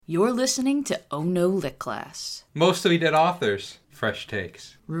You're listening to Oh No Lit Class. Mostly dead authors. Fresh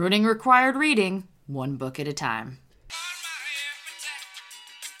takes. Ruining required reading, one book at a time.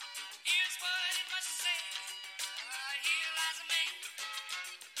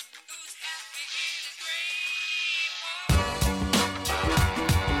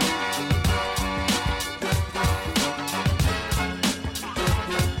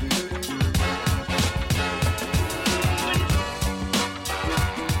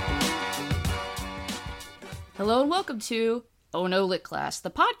 Hello and welcome to Oh No Lit Class,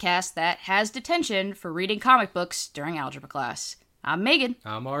 the podcast that has detention for reading comic books during algebra class. I'm Megan.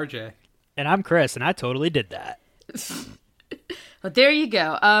 I'm RJ. And I'm Chris, and I totally did that. But there you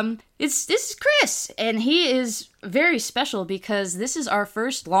go. This is Chris, and he is very special because this is our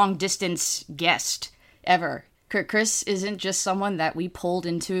first long-distance guest ever. Chris isn't just someone that we pulled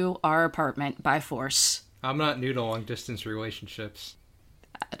into our apartment by force. I'm not new to long-distance relationships.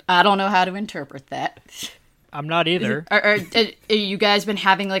 I don't know how to interpret that. I'm not either. Are you guys been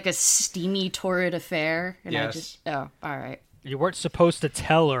having like a steamy, torrid affair? And Yes. Oh, all right. You weren't supposed to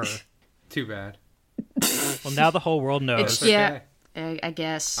tell her. Too bad. Well, now the whole world knows. It's, okay. yeah, I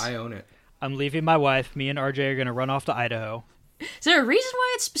guess. I own it. I'm leaving my wife. Me and RJ are going to run off to Idaho. Is there a reason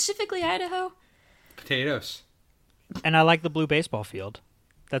why it's specifically Idaho? Potatoes. And I like the blue baseball field.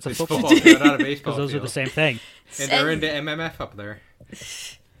 That's a It's football football field. field, not a baseball Because those are field. the same thing. And they're into MMF up there.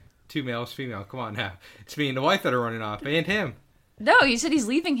 2 males, female. Come on now. It's me and the wife that are running off. And him. No, he said he's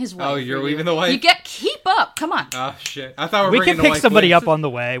leaving his wife. Oh, you're for leaving the wife? You keep up. Come on. Oh, shit. I thought we We were can bringing the pick wife somebody with. up on the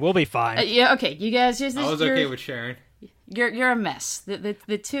way. We'll be fine. Yeah, okay. You guys, here's this. I was okay with Sharon. You're a mess. The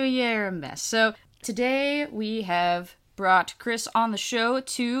two of you are a mess. So today we have brought Chris on the show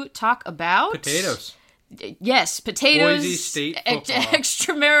to talk about Potatoes. Yes, potatoes, Boise State football.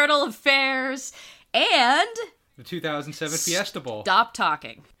 extramarital affairs, and The 2007 Fiesta Bowl. stop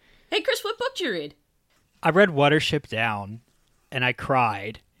talking. Hey, Chris, what book did you read? I read Watership Down, and I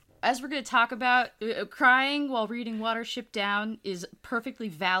cried. As we're going to talk about, crying while reading Watership Down is a perfectly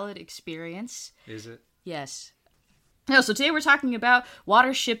valid experience. Is it? Yes. No, so today we're talking about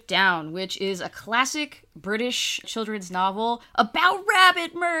Watership Down, which is a classic British children's novel about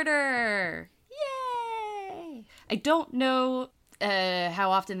rabbit murder. Yay! I don't know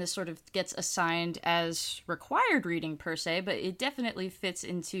how often this sort of gets assigned as required reading per se, but it definitely fits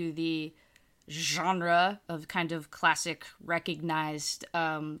into the genre of kind of classic recognized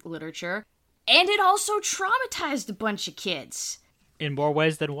literature. And it also traumatized a bunch of kids. In more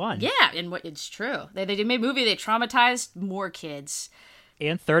ways than one. Yeah, and what it's true. They made a movie, they traumatized more kids.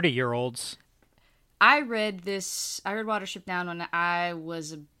 And 30-year-olds. I read Watership Down when I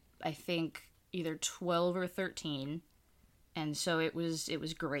was, I think, either 12 or 13. And so it was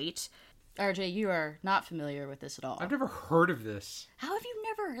great. RJ, you are not familiar with this at all. I've never heard of this. How have you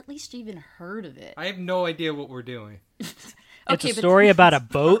never at least even heard of it? I have no idea what we're doing. It's Okay, a but- story about a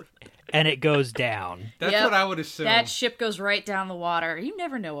boat, and it goes down. That's Yep. what I would assume. That ship goes right down the water. You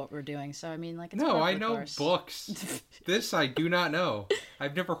never know what we're doing, so I mean, like, it's No, par I for the know course. books. This I do not know.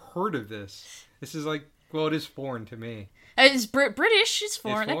 I've never heard of this. This is like, well, it is foreign to me. It's British, it's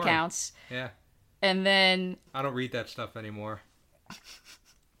foreign, it foreign. counts. Yeah. And then I don't read that stuff anymore.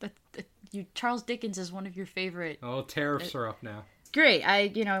 Charles Dickens is one of your favorite. Oh, tariffs are up now. Great,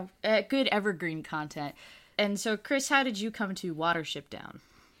 good evergreen content. And so, Chris, how did you come to Watership Down?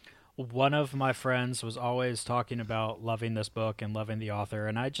 One of my friends was always talking about loving this book and loving the author,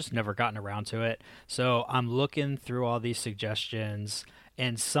 and I just never gotten around to it. So I'm looking through all these suggestions,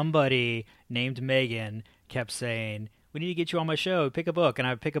 and somebody named Megan kept saying, "We need to get you on my show. Pick a book." And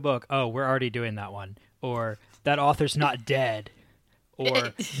I would pick a book. "Oh, we're already doing that one." Or, "That author's not dead."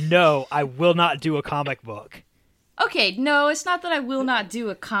 Or, "No, I will not do a comic book." Okay, no, it's not that I will not do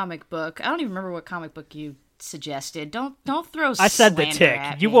a comic book. I don't even remember what comic book you suggested. Don't throw I said The slander Tick.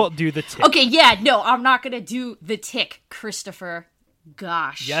 at You me. won't do The Tick. Okay, yeah, no, I'm not gonna do The Tick, Christopher.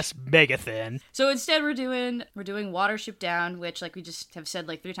 Gosh. Yes, Megathin. So instead we're doing Watership Down, which, like we just have said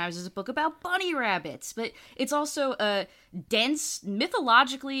like 3 times, is a book about bunny rabbits. But it's also a dense,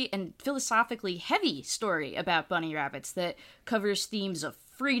 mythologically and philosophically heavy story about bunny rabbits that covers themes of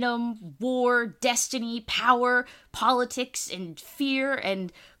freedom, war, destiny, power, politics, and fear,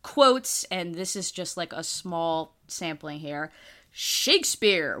 and quotes, and this is just like a small sampling here.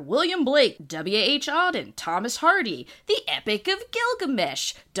 Shakespeare, William Blake, W.H. Auden, Thomas Hardy, The Epic of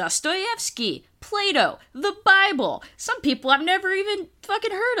Gilgamesh, Dostoevsky, Plato, the Bible, some people I've never even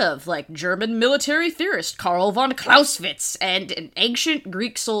fucking heard of, like German military theorist Karl von Clausewitz, and an ancient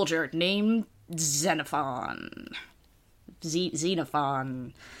Greek soldier named Xenophon.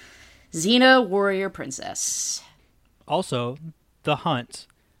 Xenophon. Xena, warrior princess. Also, The Hunt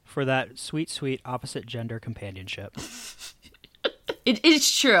for that sweet, sweet opposite gender companionship.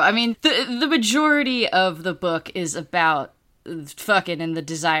 It's true. I mean, the majority of the book is about fucking and the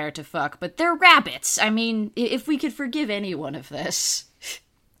desire to fuck, but they're rabbits. I mean, if we could forgive any one of this.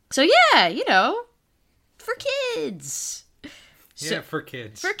 So yeah, you know, for kids. Yeah, for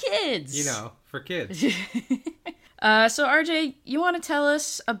kids. For kids. You know, for kids. So RJ, you want to tell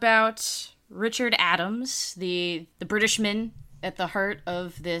us about Richard Adams, the Britishman at the heart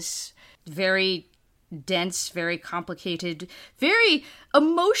of this very dense, very complicated, very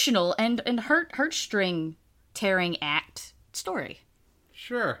emotional and heartstring tearing act story.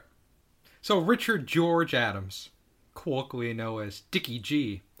 Sure. So Richard George Adams, colloquially known as Dickie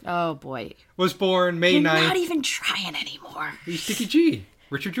G, Oh boy. was born May You're 9th. not even trying anymore. He's Dickie G.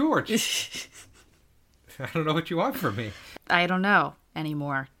 Richard George. I don't know what you want from me. I don't know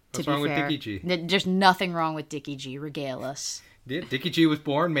anymore. What's to be wrong with fair. Dickie G? There's nothing wrong with Dickie G. Regale us. Yeah, Dickie G was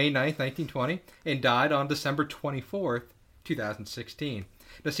born May 9th, 1920, and died on December 24th, 2016.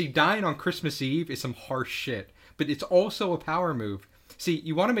 Now, see, dying on Christmas Eve is some harsh shit, but it's also a power move. See,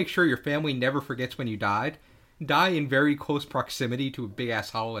 you want to make sure your family never forgets when you died. Die in very close proximity to a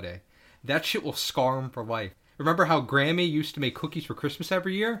big-ass holiday. That shit will scar them for life. Remember how Grammy used to make cookies for Christmas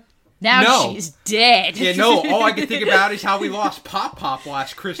every year? Now No. she's dead. Yeah, no, all I can think about is how we lost Pop Pop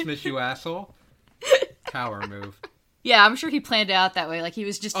last Christmas, you asshole. Power move. Yeah, I'm sure he planned it out that way. Like he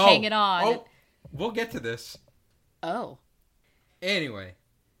was just hanging on. Oh, we'll get to this. Oh. Anyway,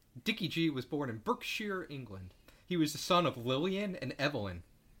 Dickie G was born in Berkshire, England. He was the son of Lillian and Evelyn.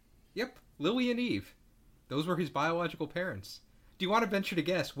 Yep, Lily and Eve. Those were his biological parents. Do you want to venture to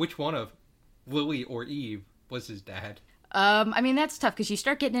guess which one of Lily or Eve was his dad? I mean, that's tough because you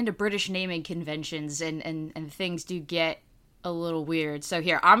start getting into British naming conventions and things do get a little weird. So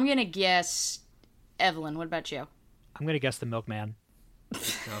here, I'm going to guess Evelyn. What about you? I'm going to guess the milkman.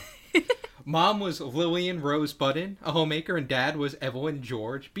 No. Mom was Lillian Rose Budden, a homemaker, and Dad was Evelyn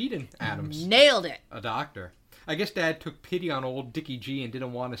George Beaton Adams, Nailed it. a doctor. I guess Dad took pity on old Dickie G and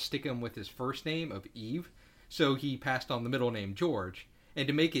didn't want to stick him with his first name of Eve, so he passed on the middle name George. And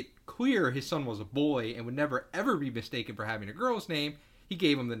to make it clear his son was a boy and would never ever be mistaken for having a girl's name, he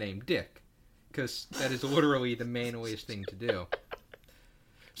gave him the name Dick, because that is literally the manliest thing to do.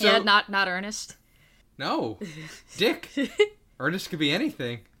 So, Yeah, not Ernest. No, Dick. Ernest could be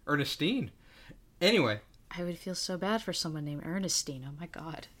anything. Ernestine. Anyway, I would feel so bad for someone named Ernestine. Oh my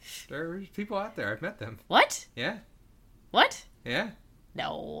god. there's people out there. I've met them. What? Yeah, What? yeah,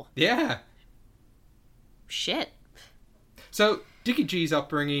 No. yeah. Shit. So, Dickie G's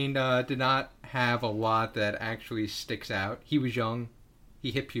upbringing did not have a lot that actually sticks out. He was young,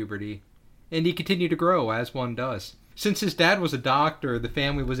 he hit puberty, and he continued to grow as one does. Since his dad was a doctor, the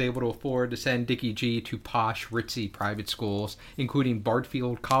family was able to afford to send Dickie G to posh, ritzy private schools, including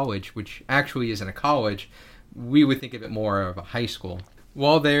Bartfield College, which actually isn't a college. We would think of it more of a high school.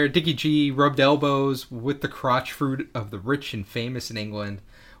 While there, Dickie G rubbed elbows with the crotch fruit of the rich and famous in England,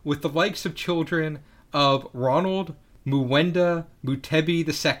 with the likes of children of Ronald Muwenda Mutebi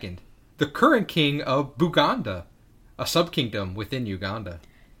II, the current king of Buganda, a subkingdom within Uganda.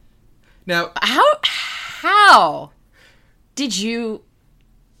 Now, How did you?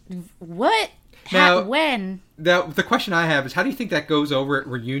 What? Now- When? the question I have is, how do you think that goes over at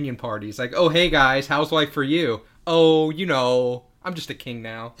reunion parties? Like, oh, hey guys, how's life for you? Oh, you know, I'm just a king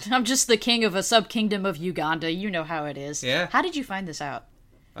now. I'm just the king of a sub-kingdom of Uganda. You know how it is. Yeah. How did you find this out?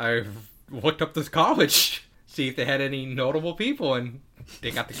 I've looked up this college, see if they had any notable people, and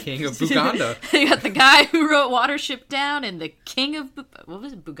they got the king of Buganda. They got the guy who wrote Watership Down and the king of... What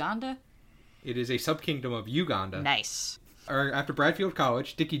was it? Buganda? It is a subkingdom of Uganda. Nice. After Bradfield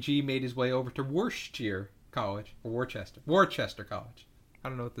College, Dickie G made his way over to Worcestershire College, or Worcester College. I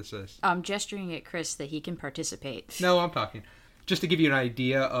don't know what this is. I'm gesturing at Chris that he can participate. No, I'm talking. Just to give you an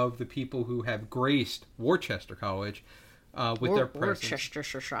idea of the people who have graced Worcester College with their presence.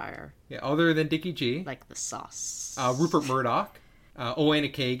 Worcestershire. Yeah, other than Dickie G, Like the sauce. Rupert Murdoch,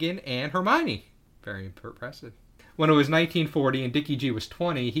 Oana Kagan, and Hermione. Very impressive. When it was 1940 and Dickie G was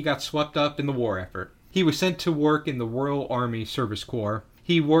 20, he got swept up in the war effort. He was sent to work in the Royal Army Service Corps.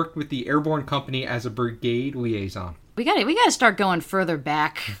 He worked with the Airborne Company as a brigade liaison. We gotta start going further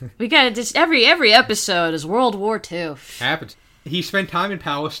back. We gotta just every episode is World War II. Happens. He spent time in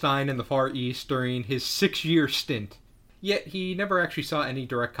Palestine and the Far East during his 6-year stint. Yet he never actually saw any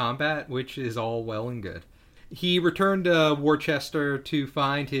direct combat, which is all well and good. He returned to Worcester to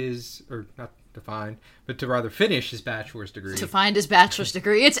find his, or not to find, but to rather finish his bachelor's degree. To find his bachelor's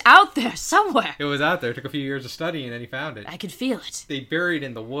degree. It's out there somewhere. It was out there. It took a few years of study, and then he found it. I could feel it. They buried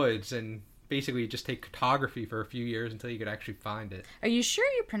in the woods, and basically just take cartography for a few years until you could actually find it. Are you sure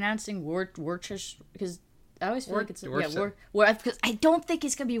you're pronouncing Worcester? Because I always feel like it's because I don't think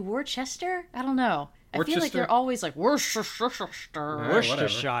it's gonna be Worcester. I don't know. I feel like you're always like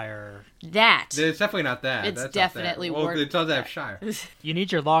Worcestershire. That. It's definitely not that. It's That's definitely not that. Well, it does have Shire. You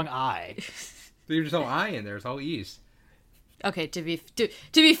need your long I. There's no I in there. It's all E's. Okay, to be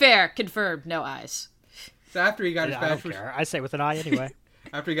fair, confirmed, no I's. So after he got his I don't bachelor's, care. I say with an I anyway.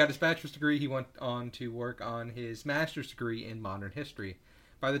 after he got his bachelor's degree, he went on to work on his master's degree in modern history.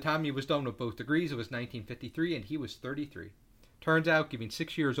 By the time he was done with both degrees, it was 1953, and he was 33. Turns out, giving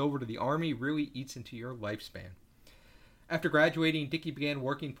 6 years over to the Army really eats into your lifespan. After graduating, Dickey began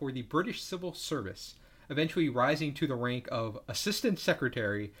working for the British Civil Service, eventually rising to the rank of Assistant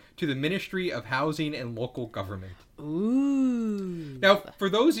Secretary to the Ministry of Housing and Local Government. Ooh. Now, for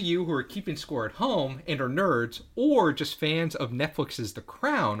those of you who are keeping score at home and are nerds, or just fans of Netflix's The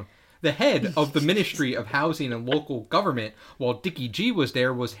Crown, the head of the Ministry of Housing and Local Government, while Dickie G was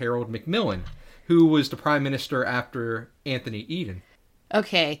there, was Harold Macmillan, who was the Prime Minister after Anthony Eden.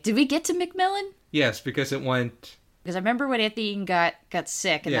 Okay, did we get to Macmillan? Yes, because it went... Because I remember when Anthony Eden got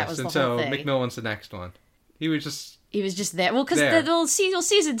sick, and that was the whole thing. Yes, and so Macmillan's the next one. He was just there. Well, because the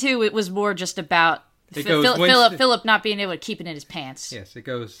season 2, it was more just about Philip not being able to keep it in his pants. Yes, it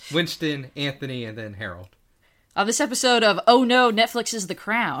goes Winston, Anthony, and then Harold. On this episode of Oh No, Netflix is The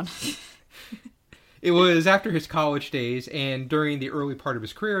Crown. It was after his college days and during the early part of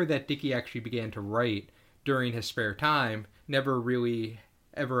his career that Dickey actually began to write during his spare time, never really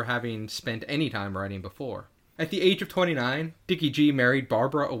ever having spent any time writing before. At the age of 29, Dickie G married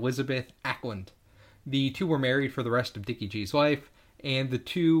Barbara Elizabeth Ackland. The two were married for the rest of Dickie G's life, and the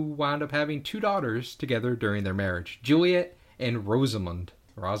two wound up having 2 daughters together during their marriage, Juliet and Rosamund.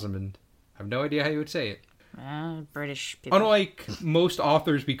 Rosamund. I have no idea how you would say it. British people. Unlike most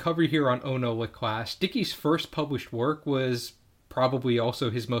authors we cover here on Oh No Lit Class, Dickey's first published work was probably also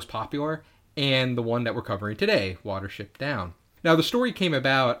his most popular, and the one that we're covering today, Watership Down. Now, the story came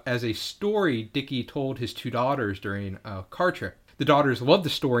about as a story Dickey told his 2 daughters during a car trip. The daughters loved the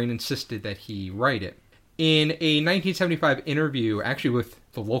story and insisted that he write it. In a 1975 interview, actually with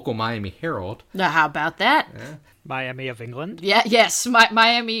the local Miami Herald... Now, how about that? Miami of England? Yeah, yes,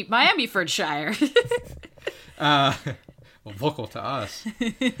 Miami Fordshire. Local to us.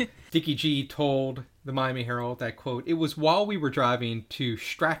 Dickie G told the Miami Herald that, quote, "It was while we were driving to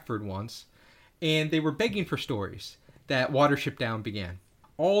Stratford once, and they were begging for stories, that Watership Down began.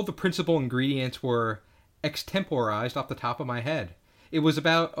 All the principal ingredients were extemporized off the top of my head. It was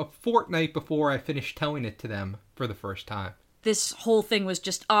about a fortnight before I finished telling it to them for the first time." This whole thing was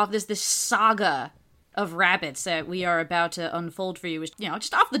just off, this saga of rabbits that we are about to unfold for you was,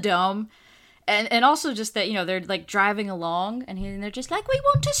 just off the dome. And also just that, they're like driving along and they're just like, "We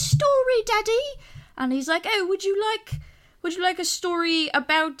want a story, Daddy." And he's like, "Oh, would you like a story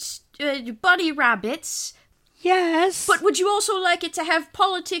about bunny rabbits? Yes. But would you also like it to have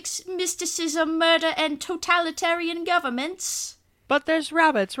politics, mysticism, murder, and totalitarian governments?" But there's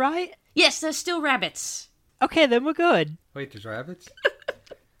rabbits, right? Yes, there's still rabbits. Okay, then we're good. Wait, there's rabbits?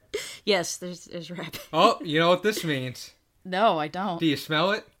 Yes, there's rabbits. Oh, you know what this means. No, I don't. Do you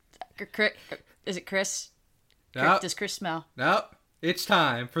smell it? Is it Chris? Nope. Does Chris smell? Nope. It's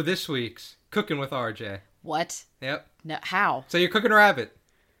time for this week's Cooking with RJ. What? Yep. No, how? So you're cooking rabbit.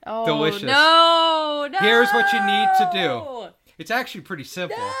 Oh, delicious. No! Here's what you need to do. It's actually pretty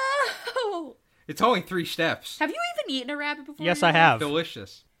simple. No! It's only 3 steps. Have you even eaten a rabbit before? Yes, I have.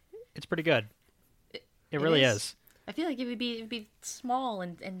 Delicious. It's pretty good. It really is. I feel like it would be small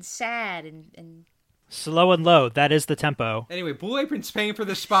and sad and... Slow and low. That is the tempo. Anyway, Blue Apron's paying for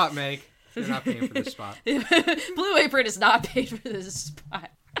this spot, Meg. They're not paying for this spot. Blue Apron is not paid for this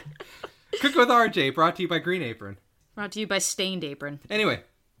spot. Cook with RJ, brought to you by Green Apron. Brought to you by Stained Apron. Anyway,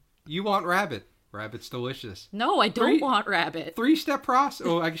 you want rabbit. Rabbit's delicious. No, I don't want rabbit. 3-step process.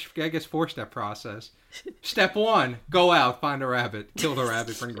 Oh, I guess 4-step process. Step 1, go out, find a rabbit, kill the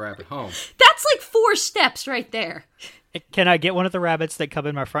rabbit, bring the rabbit home. That's like 4 steps right there. Can I get one of the rabbits that come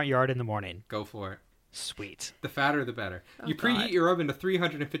in my front yard in the morning? Go for it. Sweet. The fatter, the better. Oh, you preheat your oven to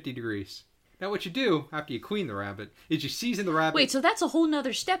 350 degrees. Now what you do, after you clean the rabbit, is you season the rabbit... Wait, so that's a whole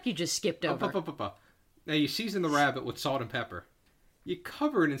nother step you just skipped over. Now you season the rabbit with salt and pepper. You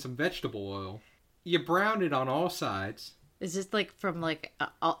cover it in some vegetable oil. You brown it on all sides. Is this like from like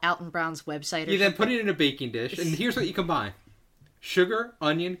Alton Brown's website or You then something? put it in a baking dish, and here's what you combine. Sugar,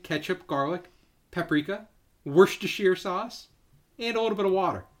 onion, ketchup, garlic, paprika, Worcestershire sauce, and a little bit of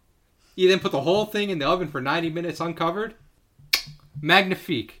water. You then put the whole thing in the oven for 90 minutes uncovered.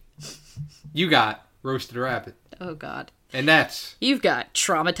 Magnifique. You got roasted rabbit. Oh, God. And that's You've got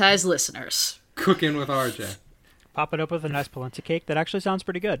traumatized listeners. Cooking with RJ. Pop it up with a nice polenta cake. That actually sounds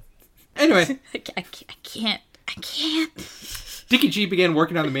pretty good. Anyway, I can't. Dickie G began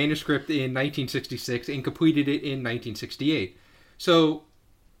working on the manuscript in 1966 and completed it in 1968. So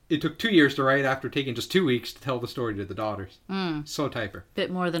it took 2 years to write after taking just 2 weeks to tell the story to the daughters. Slow typer. Bit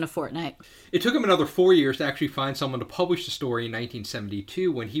more than a fortnight. It took him another 4 years to actually find someone to publish the story in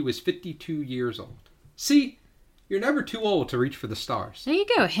 1972 when he was 52 years old. See, you're never too old to reach for the stars. There you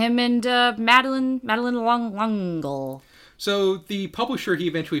go. Him and Madeline Longle. So the publisher he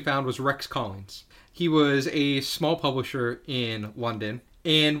eventually found was Rex Collins. He was a small publisher in London.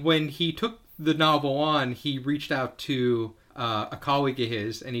 And when he took the novel on, he reached out to a colleague of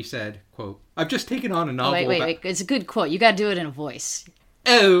his, and he said, quote, "I've just taken on a novel Wait. It's a good quote. You gotta do it in a voice.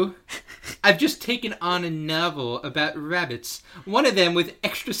 Oh, I've just taken on a novel about rabbits, one of them with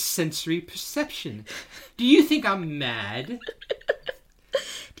extrasensory perception. Do you think I'm mad?"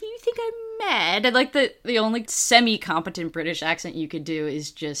 Do you think I'm mad? I like the only semi-competent British accent you could do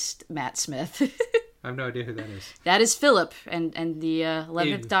is just Matt Smith. I have no idea who that is. That is Philip and the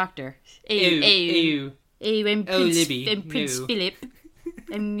 11th Doctor. Ew. And Prince, Libby, and Prince no. Philip.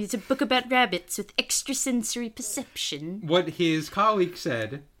 It's a book about rabbits with extrasensory perception. What his colleague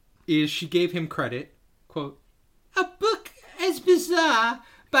said is she gave him credit, quote, "A book as bizarre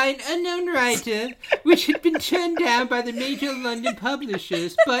by an unknown writer, which had been turned down by the major London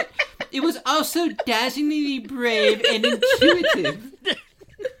publishers, but it was also dazzlingly brave and intuitive.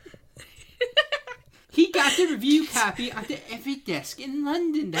 He got the review copy onto every desk in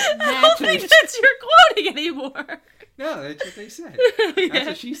London that I don't think matters." that's your quoting anymore. No, that's what they said. That's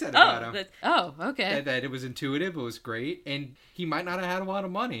what she said about him. Okay. That it was intuitive, it was great, and he might not have had a lot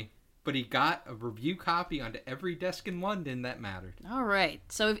of money, but he got a review copy onto every desk in London that mattered. All right.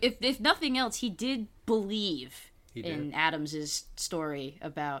 So if nothing else, he did believe He did. in Adams's story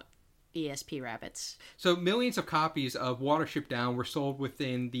about ESP rabbits. So millions of copies of Watership Down were sold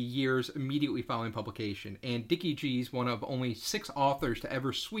within the years immediately following publication, and Dickie G's one of only 6 authors to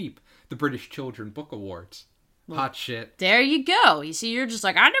ever sweep the British Children's Book Awards. Hot shit. There you go. You see, you're just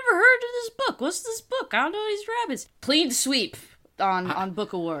like, I never heard of this book. What's this book? I don't know these rabbits. Clean sweep on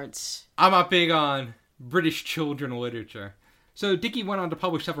book awards. I'm not big on British children literature. So Dickie went on to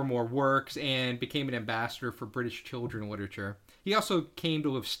publish several more works and became an ambassador for British children literature. He also came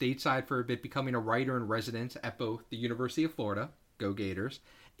to live stateside for a bit, becoming a writer in residence at both the University of Florida, go Gators,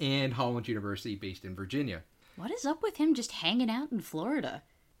 and Holland University based in Virginia. What is up with him just hanging out in Florida?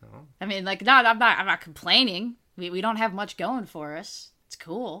 Oh. I mean, like, no, I'm not complaining. We don't have much going for us. It's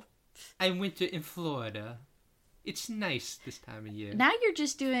cool. I winter in Florida. It's nice this time of year. Now you're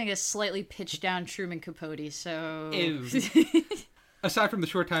just doing a slightly pitched down Truman Capote, so... Ew. Aside from the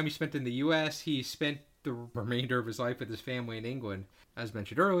short time he spent in the U.S., he spent the remainder of his life with his family in England. As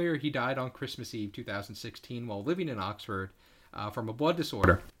mentioned earlier, he died on Christmas Eve 2016 while living in Oxford from a blood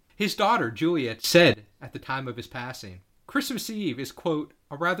disorder. His daughter, Juliet, said at the time of his passing, "Christmas Eve is, quote,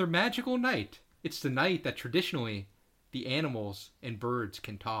 a rather magical night. It's the night that traditionally the animals and birds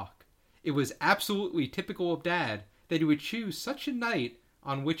can talk. It was absolutely typical of Dad that he would choose such a night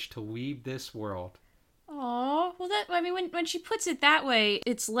on which to leave this world." Aw, well, when she puts it that way,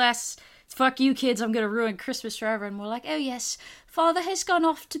 it's less, fuck you kids, I'm gonna ruin Christmas forever, and more like, oh yes, Father has gone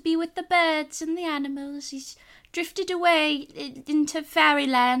off to be with the birds and the animals. He's drifted away into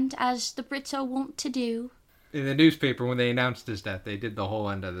fairyland, as the Brits are wont to do. In the newspaper, when they announced his death, they did the whole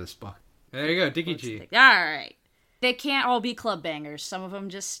end of this book. There you go, Dickie G. Alright. They can't all be club bangers. Some of them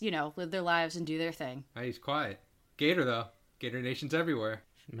just, live their lives and do their thing. Oh, he's quiet. Gator, though. Gator Nation's everywhere.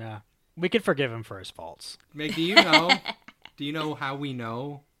 Yeah. We could forgive him for his faults. Meg, do you know how we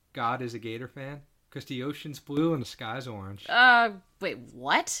know God is a Gator fan? Because the ocean's blue and the sky's orange. Wait,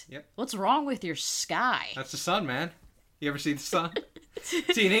 what? Yep. What's wrong with your sky? That's the sun, man. You ever see the sun?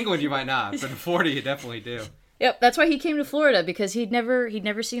 See, in England you might not, but in Florida you definitely do. Yep, that's why he came to Florida, because he'd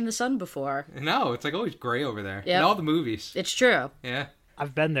never seen the sun before. No, it's like always gray over there. Yep. In all the movies. It's true. Yeah.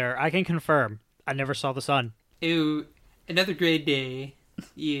 I've been there. I can confirm. I never saw the sun. Ew, another gray day.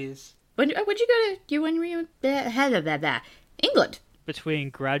 Yes. When you go to when were you England? Between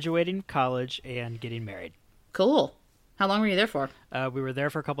graduating college and getting married. Cool. How long were you there for? We were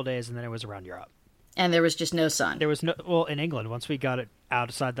there for a couple days, and then it was around Europe. And there was just no sun. There was no... Well, in England, once we got it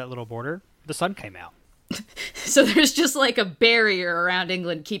outside that little border, the sun came out. So there's just like a barrier around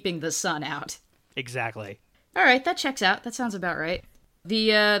England keeping the sun out. Exactly. All right, that checks out. That sounds about right.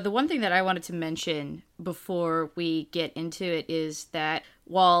 The one thing that I wanted to mention before we get into it is that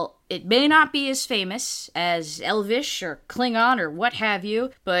while it may not be as famous as Elvish or Klingon or what have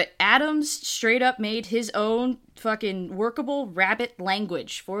you, but Adams straight up made his own fucking workable rabbit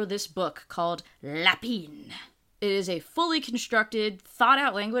language for this book called Lapine. It is a fully constructed,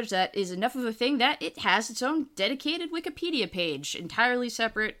 thought-out language that is enough of a thing that it has its own dedicated Wikipedia page, entirely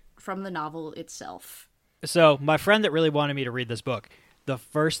separate from the novel itself. So, my friend that really wanted me to read this book, the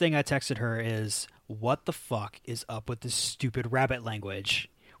first thing I texted her is, what the fuck is up with this stupid rabbit language?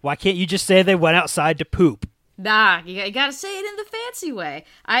 Why can't you just say they went outside to poop? Nah, you gotta say it in the fancy way.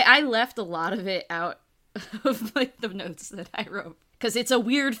 I left a lot of it out of, like, the notes that I wrote. Because it's a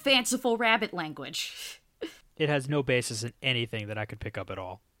weird, fanciful rabbit language. It has no basis in anything that I could pick up at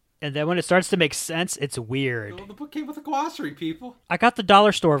all. And then when it starts to make sense, it's weird. Well, the book came with a glossary, people. I got the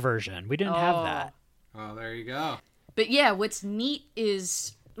dollar store version. We didn't have that. Oh, there you go. But yeah, what's neat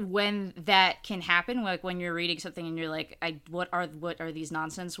is when that can happen, like when you're reading something and you're like, what are these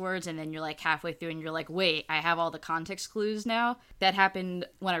nonsense words? And then you're like halfway through and you're like, wait, I have all the context clues now. That happened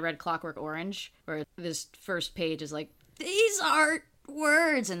when I read Clockwork Orange, where this first page is like, these aren't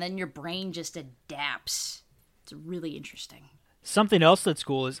words, and then your brain just adapts. It's really interesting. Something else that's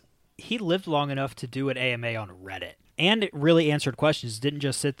cool is he lived long enough to do an AMA on Reddit. And it really answered questions. Didn't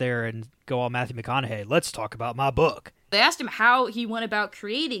just sit there and go all Matthew McConaughey, let's talk about my book. They asked him how he went about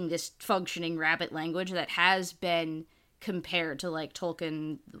creating this functioning rabbit language that has been compared to, like,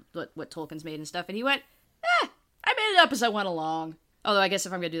 Tolkien, what Tolkien's made and stuff. And he went, I made it up as I went along. Although I guess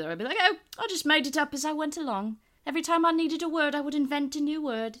if I'm going to do that, I'd be like, I just made it up as I went along. Every time I needed a word, I would invent a new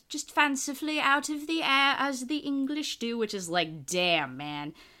word, just fancifully out of the air as the English do, which is like, damn,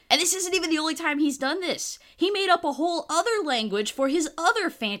 man. And this isn't even the only time he's done this. He made up a whole other language for his other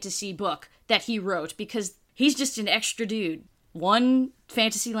fantasy book that he wrote, because he's just an extra dude. One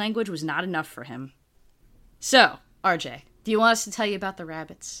fantasy language was not enough for him. So, RJ, do you want us to tell you about the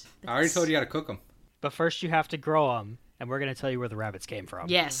rabbits? I already told you how to cook them. But first you have to grow them, and we're going to tell you where the rabbits came from.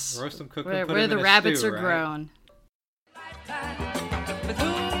 Yes. Roast them, cook them, put where them in the a rabbits stew, are right? grown. With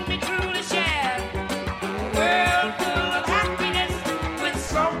whom we truly share a world full of happiness with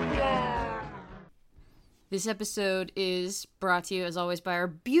someone. This episode is brought to you, as always, by our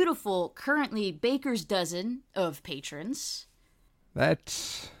beautiful, currently Baker's Dozen of patrons.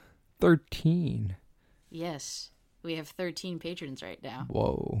 That's 13. Yes, we have 13 patrons right now.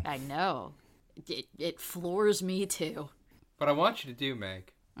 Whoa. I know. It floors me, too. What I want you to do,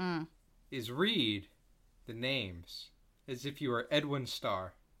 Meg, is read the names as if you were Edwin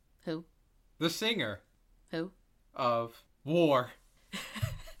Starr, Who? the singer Who? of War.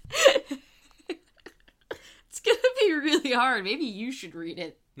 It's gonna be really hard. Maybe you should read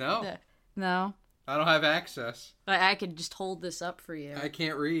it. No, No. I don't have access. I could just hold this up for you. I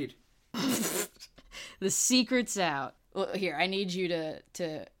can't read. The secret's out. Well, here, I need you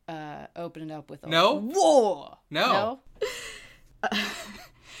to open it up with No. War. No.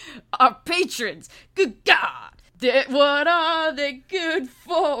 Our patrons, good God, what are they good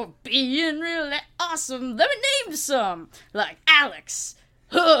for? Being really awesome. Let me name some, like Alex,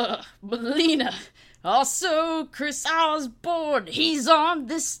 Melina, also Chris Osborne. He's on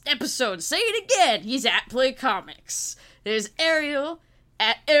this episode. Say it again. He's at Play Comics. There's Ariel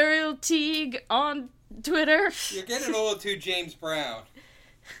at Ariel Teague on Twitter. You're getting a little too James Brown.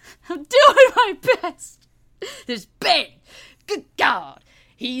 I'm doing my best. There's Ben. Good God.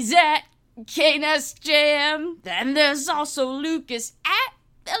 He's at KNSJM. Then there's also Lucas at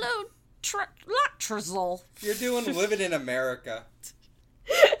Hello Latrizzle. You're doing Living in America.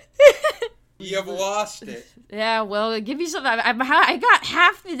 You've lost it. Yeah, well, give me some. I got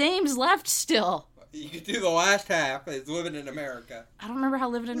half the names left still. You could do the last half. It's Living in America. I don't remember how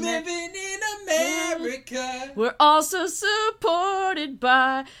Living in America. Living in America. We're also supported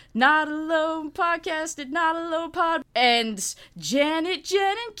by Not Alone Podcast at Not Alone Pod, and Janet,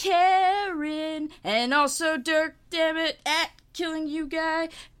 Jen, and Karen, and also Dirk, dammit, at Killing You Guy,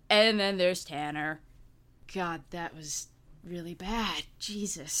 and then there's Tanner. God, that was really bad.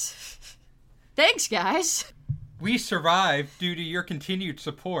 Jesus. Thanks, guys. We survived due to your continued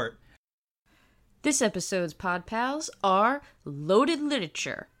support. This episode's pod pals are Loaded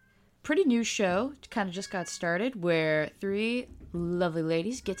Literature. Pretty new show, kind of just got started, where three lovely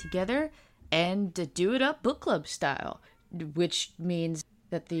ladies get together and do it up book club style, which means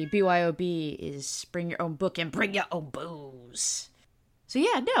that the BYOB is bring your own book and bring your own booze. So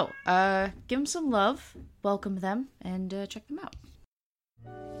yeah, give them some love, welcome them, and check them out.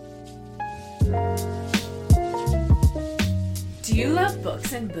 Do you love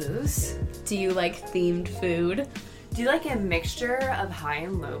books and booze? Do you like themed food? Do you like a mixture of high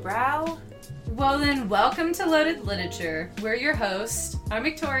and lowbrow? Well then, welcome to Loaded Literature. We're your hosts. I'm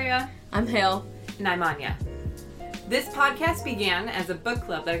Victoria. I'm Hale. And I'm Anya. This podcast began as a book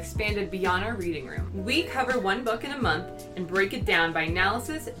club that expanded beyond our reading room. We cover one book in a month and break it down by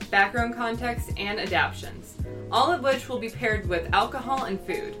analysis, background context, and adaptions, all of which will be paired with alcohol and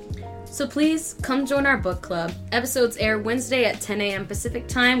food. So please come join our book club. Episodes air Wednesday at 10 a.m. Pacific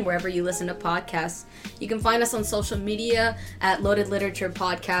time, wherever you listen to podcasts. You can find us on social media at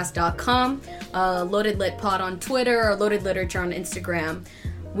loadedliteraturepodcast.com, Loaded Lit Pod on Twitter, or Loaded Literature on Instagram.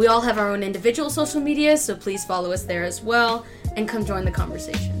 We all have our own individual social media, so please follow us there as well, and come join the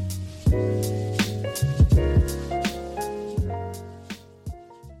conversation.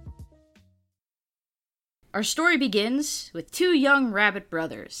 Our story begins with two young rabbit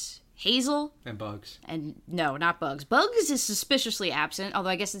brothers, Hazel And Bugs. and no, not Bugs. Bugs is suspiciously absent, although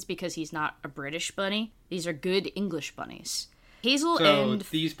I guess it's because he's not a British bunny. These are good English bunnies. Hazel So and...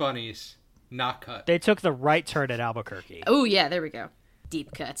 these bunnies, not cut. They took the right turn at Albuquerque. Oh, yeah, there we go.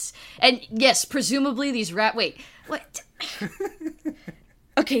 Deep cuts. And yes, presumably these Wait, what?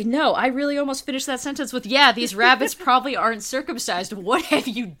 Okay, no, I really almost finished that sentence with, yeah, these rabbits probably aren't circumcised. What have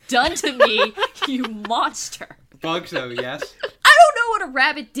you done to me, you monster? Bugs, though, yes. I don't know what a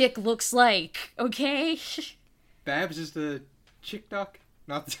rabbit dick looks like, okay? Babs is the chick duck,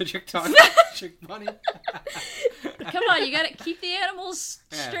 not the chick duck. Chick bunny. Come on, you gotta keep the animals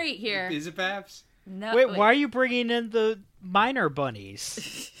Yeah. straight here. Is it Babs? No, Wait, why are you bringing in the minor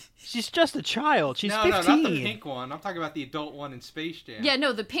bunnies? She's just a child. She's No, 15. no, not the pink one. I'm talking about the adult one in Space Jam. Yeah,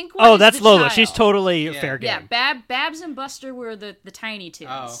 no, the pink one Oh, is that's the Lola. child. She's totally Yeah. fair game. Yeah, Babs and Buster were the Tiny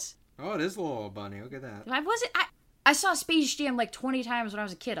Oh. Toons. Oh, it is a little bunny. Look at that. I saw Space Jam like 20 times when I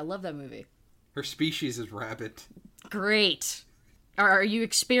was a kid. I love that movie. Her species is rabbit. Great. Are you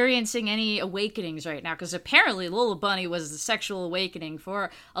experiencing any awakenings right now? Because apparently Lola Bunny was the sexual awakening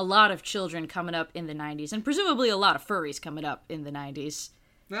for a lot of children coming up in the 90s, and presumably a lot of furries coming up in the 90s.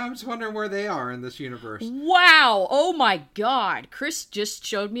 No, I'm just wondering where they are in this universe. Wow! Oh my god! Chris just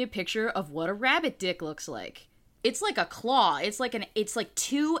showed me a picture of what a rabbit dick looks like. It's like a claw. It's like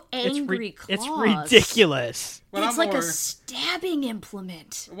two angry claws. It's ridiculous. What It's I'm like more, a stabbing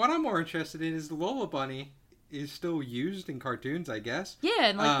implement. what I'm more interested in is the Lola Bunny is still used in cartoons, I guess. Yeah,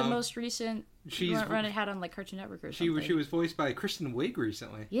 and like the Um, most recent run it had on like Cartoon Network or something. She was voiced by Kristen Wiig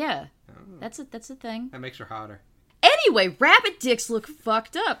recently. Yeah, that's a thing. That makes her hotter. Anyway, rabbit dicks look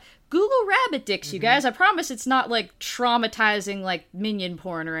fucked up. Google rabbit dicks, you guys. I promise it's not like traumatizing like minion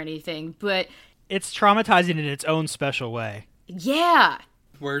porn or anything, but It's traumatizing in its own special way. yeah.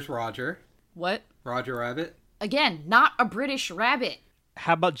 Where's Roger? What? Roger Rabbit? Again, not a British rabbit.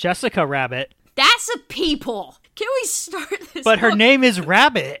 How about Jessica Rabbit? That's a people. Can we start this? But her book name is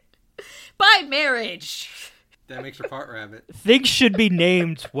Rabbit. by marriage? That makes her part rabbit. Things should be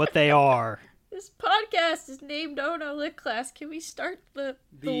named what they are. This podcast is named Oh No Lit Class. Can we start the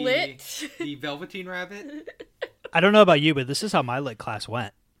lit? The Velveteen Rabbit? I don't know about you, but this is how my lit class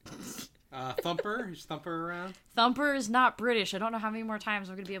went. Thumper? Is Thumper around? Thumper is not British. I don't know how many more times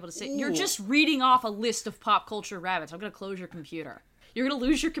I'm going to be able to say. You're Ooh. just reading off a list of pop culture rabbits. I'm going to close your computer. You're going to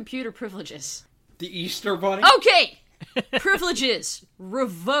lose your computer privileges. The Easter Bunny? Okay! Privileges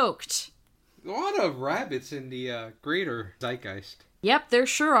revoked. A lot of rabbits in the greater zeitgeist. Yep, there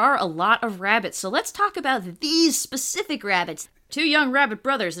sure are a lot of rabbits. So let's talk about these specific rabbits. Two young rabbit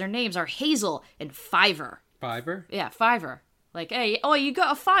brothers. Their names are Hazel and Fiver. Fiver? Yeah, Fiver. Like, hey, oh, you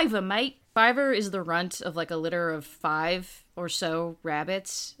got a fiver, mate. Fiver is the runt of like a litter of 5 or so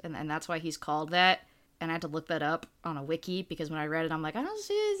rabbits, and that's why he's called that. And I had to look that up on a wiki because when I read it, I'm like, I don't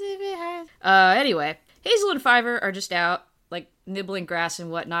see it. Anyway, Hazel and Fiver are just out, like, nibbling grass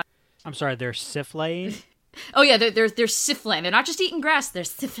and whatnot. I'm sorry, they're syphlaying? Oh yeah, they're siffling. They're not just eating grass, they're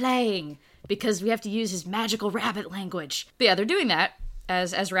siffling. Because we have to use his magical rabbit language. But yeah, they're doing that,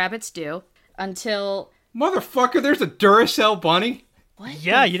 as rabbits do, until... Motherfucker, there's a Duracell bunny? What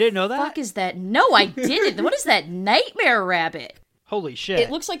Yeah, the you didn't know that? fuck is that? No, I didn't. What is that? Nightmare rabbit. Holy shit.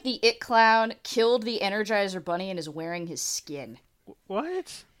 It looks like the It Clown killed the Energizer Bunny and is wearing his skin.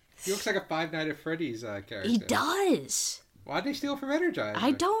 What? He looks like a Five Nights at Freddy's character. He does. Why'd they steal from Energizer?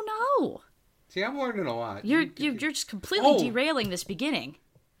 I don't know. See, I'm learning a lot. You're just completely Oh. derailing this beginning.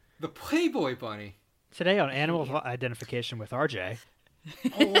 The Playboy bunny. Today on Animal Identification with RJ.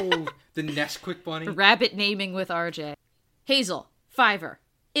 Oh, the Nesquik bunny. Rabbit naming with RJ. Hazel, Fiver,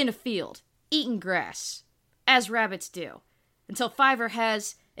 in a field, eating grass, as rabbits do, until Fiver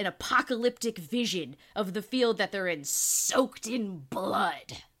has an apocalyptic vision of the field that they're in, soaked in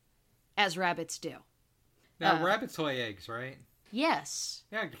blood, as rabbits do. Now, rabbits lay eggs, right? Yes.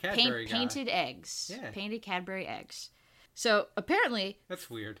 Yeah, the Cadbury guy. Painted eggs. Yeah. Painted Cadbury eggs. So apparently, That's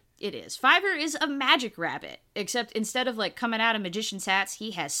weird. it is. Fiverr is a magic rabbit, except instead of like coming out of magician's hats,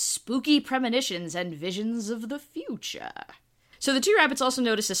 he has spooky premonitions and visions of the future. So the two rabbits also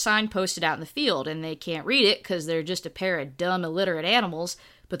notice a sign posted out in the field, and they can't read it because they're just a pair of dumb, illiterate animals.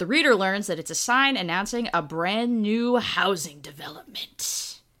 But the reader learns that it's a sign announcing a brand new housing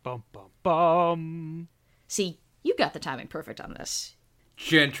development. Bum, bum, bum. See, you got the timing perfect on this.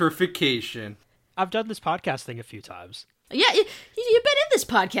 Gentrification. I've done this podcast thing a few times. Yeah, you've been in this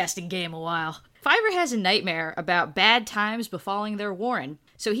podcasting game a while. Fiverr has a nightmare about bad times befalling their warren,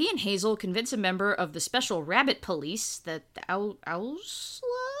 so he and Hazel convince a member of the special rabbit police, the Owsla?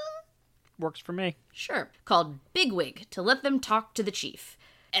 Works for me. Sure, called Bigwig, to let them talk to the chief.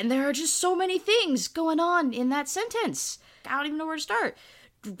 And there are just so many things going on in that sentence. I don't even know where to start.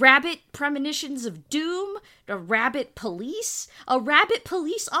 Rabbit premonitions of doom, a rabbit police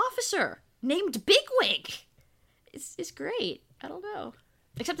officer named Bigwig. It's great. I don't know.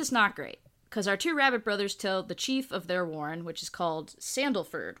 Except it's not great. Because our two rabbit brothers tell the chief of their warren, which is called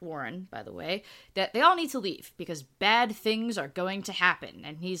Sandalford Warren, by the way, that they all need to leave because bad things are going to happen.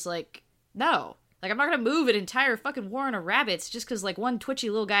 And he's like, no. Like, I'm not going to move an entire fucking warren of rabbits just because, like, one twitchy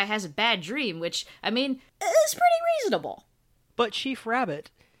little guy has a bad dream, which, I mean, is pretty reasonable. But Chief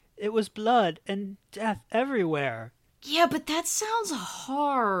Rabbit, it was blood and death everywhere. Yeah, but that sounds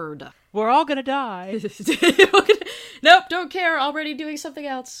hard. We're all gonna die. Nope, don't care. Already doing something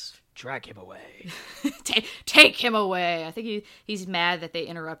else. Drag him away. Take him away. I think he's mad that they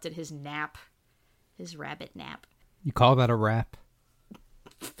interrupted his nap. His rabbit nap. You call that a rap?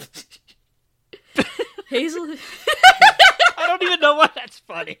 Hazel... I don't even know why that's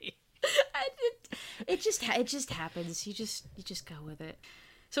funny. It just happens. You just go with it.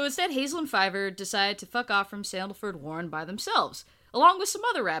 So instead, Hazel and Fiverr decide to fuck off from Sandalford Warren by themselves, along with some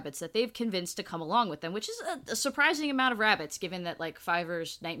other rabbits that they've convinced to come along with them, which is a surprising amount of rabbits, given that, like,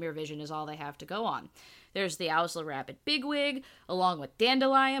 Fiverr's nightmare vision is all they have to go on. There's the Owsla Rabbit Bigwig, along with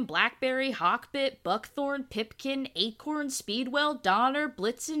Dandelion, Blackberry, Hawkbit, Buckthorn, Pipkin, Acorn, Speedwell, Donner,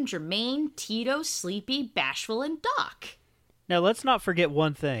 Blitzen, Germain, Tito, Sleepy, Bashful, and Doc. Now, let's not forget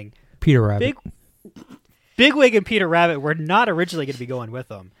one thing. Peter Rabbit. Bigwig and Peter Rabbit were not originally going to be going with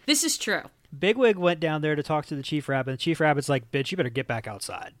them. This is true. Bigwig went down there to talk to the Chief Rabbit, and the Chief Rabbit's like, bitch, you better get back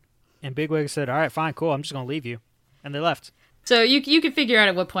outside. And Bigwig said, all right, fine, cool, I'm just going to leave you. And they left. So you can figure out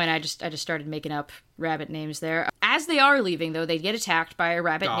at what point I just started making up rabbit names there. As they are leaving, though, they get attacked by a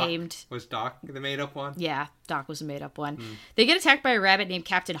rabbit Doc. named... Was Doc the made-up one? Yeah, Doc was a made-up one. They get attacked by a rabbit named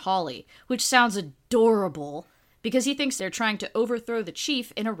Captain Hawley, which sounds adorable, because he thinks they're trying to overthrow the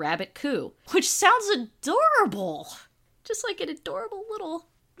chief in a rabbit coup, which sounds adorable. Just like an adorable little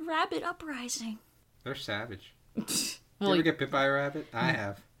rabbit uprising. They're savage. Well, Did you ever get bit by a rabbit? I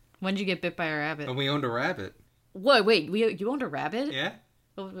have. When'd you get bit by a rabbit? And we owned a rabbit. What? Wait, you owned a rabbit? Yeah?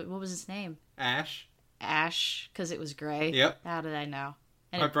 What was its name? Ash. Ash, because it was gray? Yep. How did I know?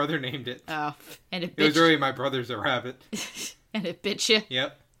 My brother named it. Oh, and it It was bit really my brother's a rabbit. and it bit you?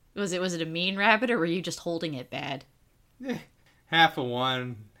 Yep. Was it a mean rabbit, or were you just holding it bad? Half of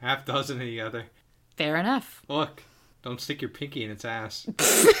one, half dozen of the other. Fair enough. Look, don't stick your pinky in its ass.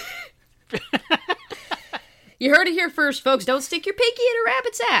 You heard it here first, folks. Don't stick your pinky in a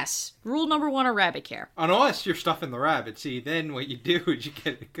rabbit's ass. Rule number 1 of rabbit care. Unless you're stuffing the rabbit. See, then what you do is you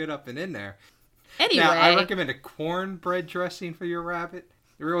get it good up and in there. Anyway. Now, I recommend a cornbread dressing for your rabbit.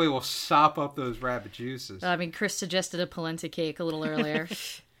 It really will sop up those rabbit juices. I mean, Chris suggested a polenta cake a little earlier.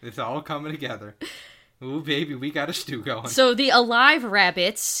 It's all coming together. Ooh, baby, we got a stew going. So the alive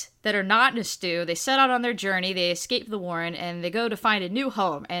rabbits that are not in a stew, they set out on their journey, they escape the warren, and they go to find a new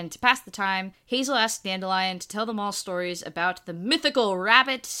home. And to pass the time, Hazel asks Dandelion to tell them all stories about the mythical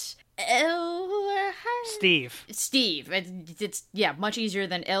rabbit... Steve. It's much easier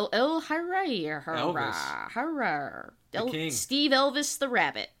than Elvis. The king. Steve Elvis the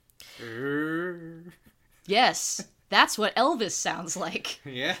rabbit. Yes, that's what Elvis sounds like.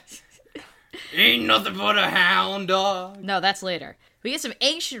 Yeah. Ain't nothing but a hound dog. No, that's later. We get some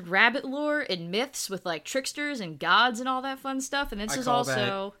ancient rabbit lore and myths with, like, tricksters and gods and all that fun stuff. And this is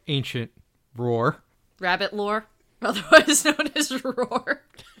also ancient roar. Rabbit lore, otherwise known as roar.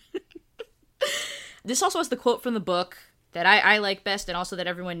 This also has the quote from the book that I like best, and also that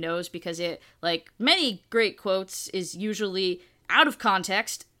everyone knows, because it, like many great quotes, is usually out of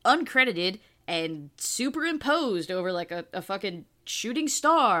context, uncredited, and superimposed over, like, a fucking shooting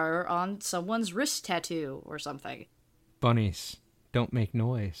star on someone's wrist tattoo or something. Bunnies don't make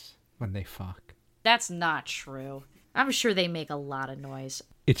noise when they fuck. That's not true. I'm sure they make a lot of noise.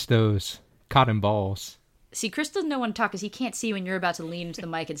 It's those cotton balls. See, Chris doesn't know when to talk because he can't see when you're about to lean into the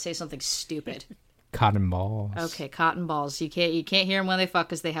mic and say something stupid. Cotton balls. Okay, cotton balls. You can't hear them when they fuck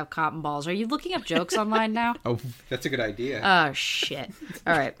because they have cotton balls. Are you looking up jokes online now? Oh, that's a good idea. Oh, shit.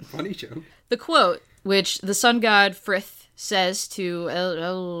 All right. Funny joke. The quote, which the sun god Frith says to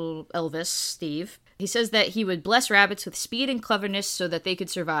Elvis, Steve, he says that he would bless rabbits with speed and cleverness so that they could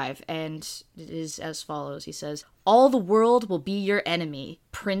survive. And it is as follows. He says, "All the world will be your enemy,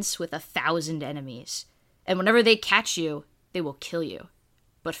 prince with 1,000 enemies. And whenever they catch you, they will kill you.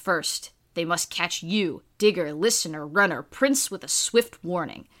 But first, they must catch you, digger, listener, runner, prince with a swift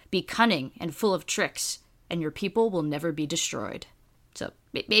warning. Be cunning and full of tricks, and your people will never be destroyed." So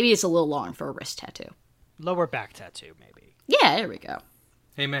maybe it's a little long for a wrist tattoo. Lower back tattoo, maybe. Yeah, there we go.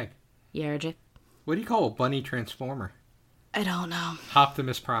 Hey, Meg. Yeah, RJ? What do you call a bunny transformer? I don't know.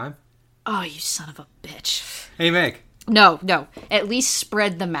 Optimus Prime? Oh, you son of a bitch. Hey, Meg. No. At least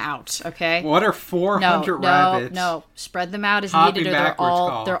spread them out, okay? What are 400 rabbits? No. Spread them out as Hopping needed, or they're backwards all...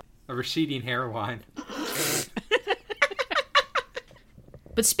 called a receding hairline.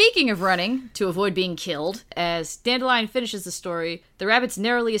 But speaking of running, to avoid being killed, as Dandelion finishes the story, the rabbits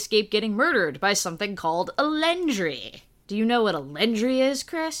narrowly escape getting murdered by something called a Lendry. Do you know what a Lendry is,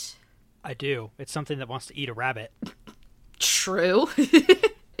 Chris? I do. It's something that wants to eat a rabbit. True.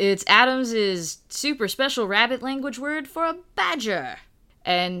 It's Adams' super special rabbit language word for a badger.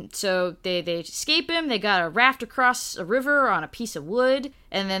 And so they escape him, they gotta raft across a river on a piece of wood,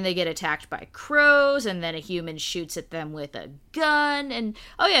 and then they get attacked by crows, and then a human shoots at them with a gun, and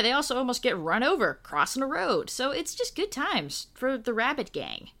oh yeah, they also almost get run over crossing a road. So it's just good times for the rabbit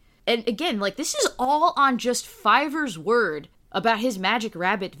gang. And again, like, this is all on just Fiverr's word about his magic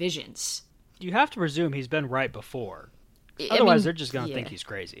rabbit visions. You have to presume he's been right before. I Otherwise, mean, they're just going to yeah. think he's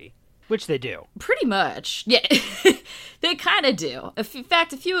crazy. Which they do. Pretty much. Yeah, they kind of do. In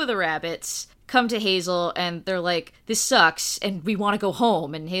fact, a few of the rabbits come to Hazel and they're like, "This sucks and we want to go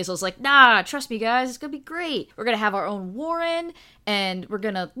home." And Hazel's like, "Nah, trust me guys, it's going to be great. We're going to have our own warren and we're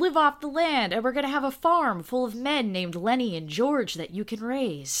going to live off the land and we're going to have a farm full of men named Lenny and George that you can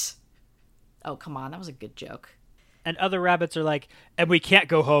raise." Oh, come on, that was a good joke. And other rabbits are like, "And we can't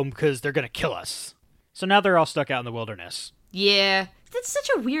go home because they're going to kill us." So now they're all stuck out in the wilderness. Yeah, that's such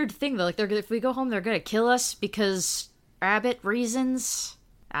a weird thing though. Like, if we go home, they're gonna kill us because rabbit reasons.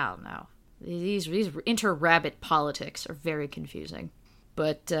 I don't know. These inter-rabbit politics are very confusing.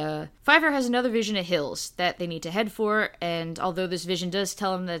 But Fiverr has another vision of hills that they need to head for, and although this vision does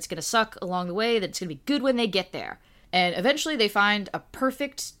tell them that it's gonna suck along the way, that it's gonna be good when they get there. And eventually they find a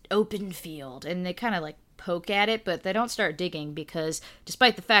perfect open field, and they kind of like poke at it, but they don't start digging because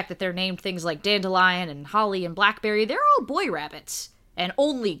despite the fact that they're named things like Dandelion and Holly and Blackberry, they're all boy rabbits. And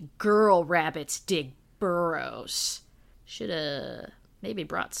only girl rabbits dig burrows. Shoulda maybe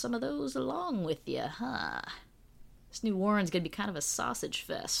brought some of those along with you, huh? This new warren's gonna be kind of a sausage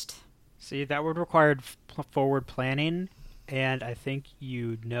fest. See, that would require forward planning, and I think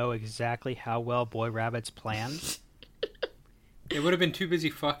you know exactly how well boy rabbits plan. They would have been too busy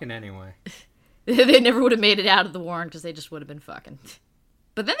fucking anyway. They never would have made it out of the warren because they just would have been fucking.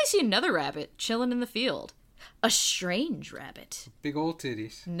 But then they see another rabbit chilling in the field. A strange rabbit. Big old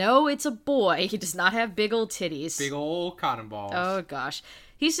titties. No, it's a boy. He does not have big old titties. Big old cotton balls. Oh, gosh.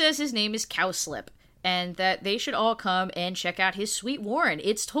 He says his name is Cowslip, and that they should all come and check out his sweet warren.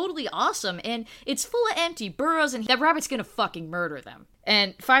 It's totally awesome, and it's full of empty burrows, and that rabbit's gonna fucking murder them.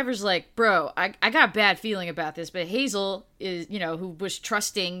 And Fiverr's like, "Bro, I got a bad feeling about this," but Hazel is, who was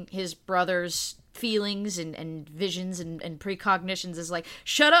trusting his brother's feelings and visions and precognitions, is like,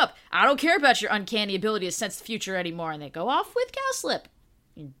 "Shut up! I don't care about your uncanny ability to sense the future anymore," and they go off with Cowslip.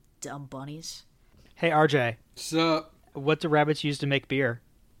 You dumb bunnies. Hey, RJ, Sup? what do rabbits use to make beer?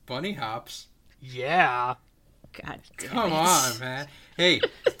 Bunny hops. Yeah. God damn Come it. on, man. Hey,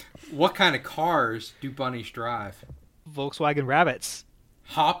 what kind of cars do bunnies drive? Volkswagen rabbits.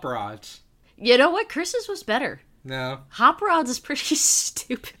 Hop rods. You know what? Chris's was better. No. Hop rods is pretty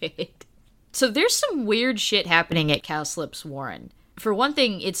stupid. So there's some weird shit happening at Cowslip's warren. For one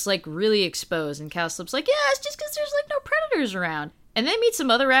thing, it's like really exposed, and Cowslip's like, "Yeah, it's just because there's like no predators around." And they meet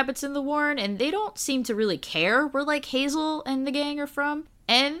some other rabbits in the warren, and they don't seem to really care where like Hazel and the gang are from.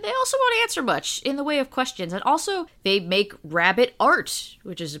 And they also won't answer much in the way of questions. And also, they make rabbit art,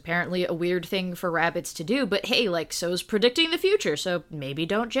 which is apparently a weird thing for rabbits to do. But hey, like, so's predicting the future, so maybe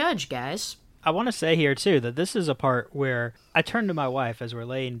don't judge, guys. I want to say here, too, that this is a part where I turn to my wife as we're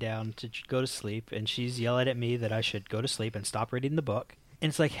laying down to go to sleep, and she's yelling at me that I should go to sleep and stop reading the book. And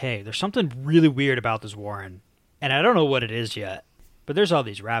it's like, hey, there's something really weird about this warren. And I don't know what it is yet, but there's all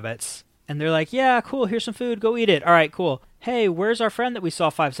these rabbits. And they're like, "Yeah, cool, here's some food, go eat it. All right, cool. Hey, where's our friend that we saw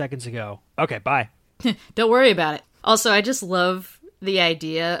 5 seconds ago?" Okay, bye. Don't worry about it. Also, I just love the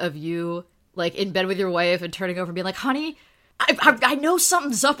idea of you like in bed with your wife and turning over and being like, honey, I know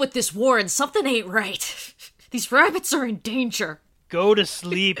something's up with this war and something ain't right. These rabbits are in danger. Go to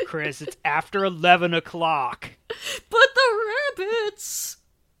sleep, Chris. It's after 11 o'clock. But the rabbits.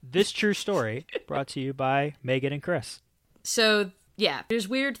 This true story brought to you by Megan and Chris. So, yeah, there's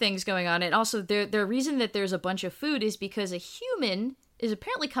weird things going on. And also, the reason that there's a bunch of food is because a human is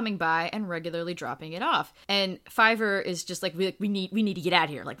apparently coming by and regularly dropping it off. And Fiver is just like, we need to get out of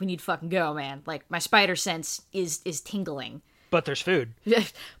here. Like, we need to fucking go, man. Like, my spider sense is tingling. But there's food.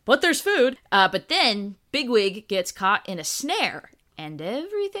 But there's food. But then Bigwig gets caught in a snare, and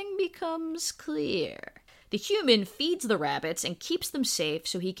everything becomes clear. The human feeds the rabbits and keeps them safe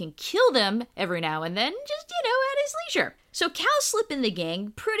so he can kill them every now and then, just, at his leisure. So Cowslip and the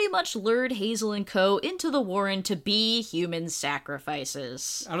gang pretty much lured Hazel and Co. into the warren to be human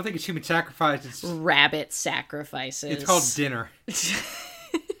sacrifices. I don't think it's human sacrifice. It's Rabbit sacrifices. It's called dinner.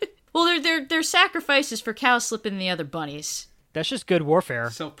 Well, they're sacrifices for Cowslip and the other bunnies. That's just good warfare.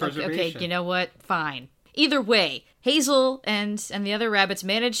 Self-preservation. Okay, you know what? Fine. Either way, Hazel and the other rabbits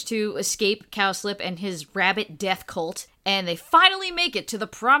manage to escape Cowslip and his rabbit death cult, and they finally make it to the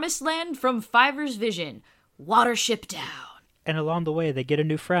promised land from Fiver's vision, Watership Down. And along the way, they get a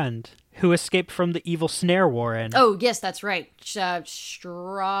new friend who escaped from the evil snare warren. Oh, yes, that's right.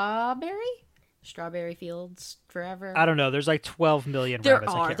 Strawberry? Strawberry Fields Forever? I don't know. There's like 12 million There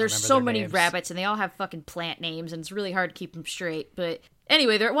rabbits. I are. can't There's remember so their many names. rabbits, and they all have fucking plant names, and it's really hard to keep them straight. But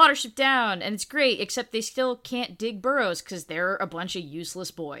anyway, they're at Watership Down, and it's great, except they still can't dig burrows because they're a bunch of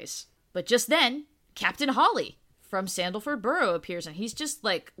useless boys. But just then, Captain Holly from Sandalford Burrow appears, and he's just,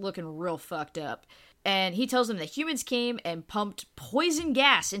 like, looking real fucked up. And he tells them that humans came and pumped poison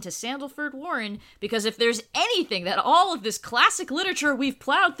gas into Sandalford Warren because if there's anything that all of this classic literature we've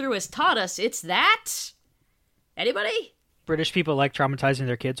plowed through has taught us, it's that... Anybody? British people like traumatizing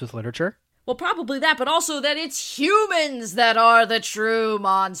their kids with literature. Well, probably that, but also that it's humans that are the true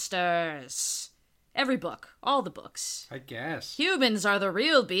monsters. Every book. All the books. I guess. Humans are the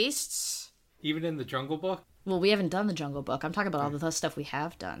real beasts. Even in the Jungle Book? Well, we haven't done the Jungle Book. I'm talking about all the stuff we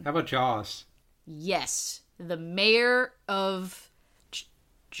have done. How about Jaws? Yes. The mayor of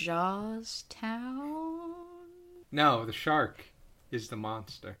Jawstown? No, the shark is the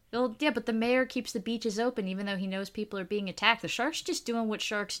monster. Well, yeah, but the mayor keeps the beaches open even though he knows people are being attacked. The shark's just doing what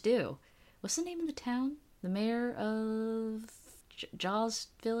sharks do. What's the name of the town? The mayor of Jaws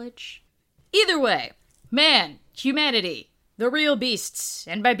Village? Either way, man, humanity, the real beasts.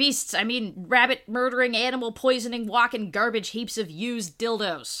 And by beasts, I mean rabbit murdering, animal poisoning, walking garbage heaps of used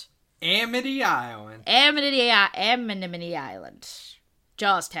dildos. Amity Island. Amity Island.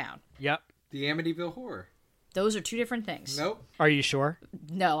 Jawstown. Yep. The Amityville Horror. Those are two different things. Nope. Are you sure?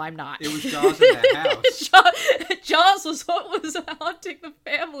 No, I'm not. It was Jaws in that house. Jaws was what was haunting the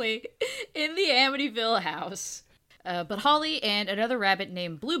family in the Amityville house. But Holly and another rabbit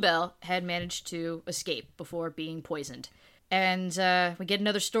named Bluebell had managed to escape before being poisoned. And we get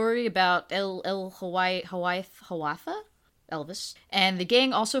another story about El Hawatha? Elvis. And the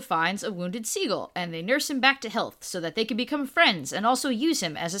gang also finds a wounded seagull, and they nurse him back to health so that they can become friends and also use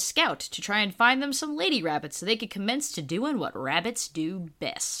him as a scout to try and find them some lady rabbits so they can commence to doing what rabbits do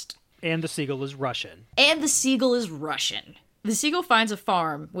best. And the seagull is Russian. And the seagull is Russian. The seagull finds a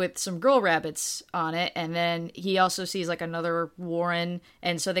farm with some girl rabbits on it, and then he also sees like another warren,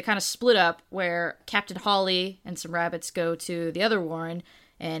 and so they kind of split up where Captain Holly and some rabbits go to the other warren,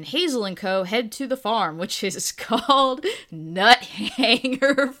 and Hazel and Co. head to the farm, which is called Nut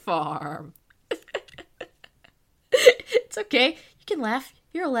Hanger Farm. It's okay. You can laugh.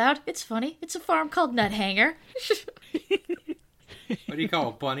 You're allowed. It's funny. It's a farm called Nut Hanger. What do you call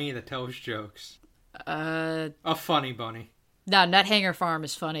a bunny that tells jokes? A funny bunny. No, Nut Hanger Farm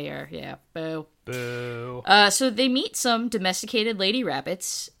is funnier. Yeah, boo. Boo. So they meet some domesticated lady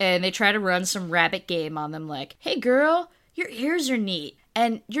rabbits, and they try to run some rabbit game on them like, hey girl, your ears are neat.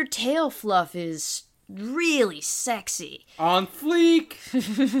 And your tail fluff is really sexy. On fleek!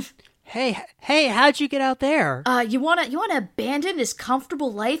 Hey, how'd you get out there? You wanna abandon this comfortable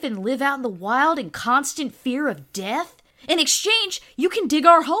life and live out in the wild in constant fear of death? In exchange, you can dig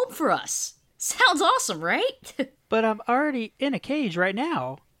our home for us. Sounds awesome, right? But I'm already in a cage right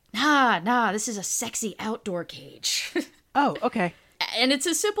now. Nah, this is a sexy outdoor cage. Oh, okay. And it's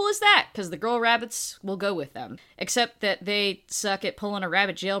as simple as that, because the girl rabbits will go with them. Except that they suck at pulling a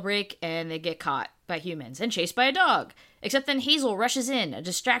rabbit jailbreak, and they get caught by humans and chased by a dog. Except then Hazel rushes in, a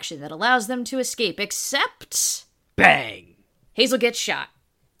distraction that allows them to escape, except... Bang! Hazel gets shot.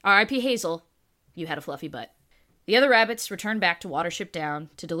 R.I.P. Hazel, you had a fluffy butt. The other rabbits return back to Watership Down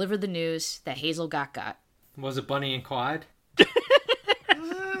to deliver the news that Hazel got. Was it Bunny and Clyde?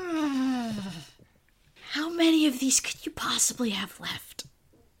 many of these could you possibly have left?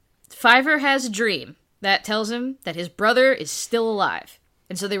 Fiver has a dream that tells him that his brother is still alive.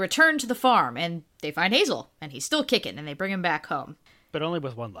 And so they return to the farm, and they find Hazel, and he's still kicking, and they bring him back home. But only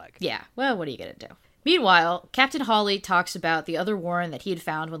with one leg. Yeah, well, what are you gonna do? Meanwhile, Captain Hawley talks about the other warren that he had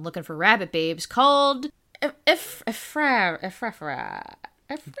found when looking for rabbit babes called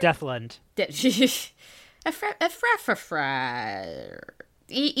Deathland. Efrafa.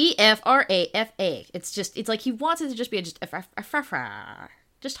 It's like he wants it to just be just Efrafa.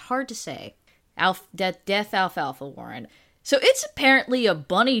 Just hard to say. Death Alfalfa Warren. So it's apparently a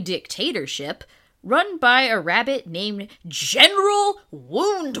bunny dictatorship run by a rabbit named General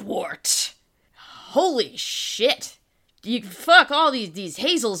Woundwort. Holy shit. You fuck all these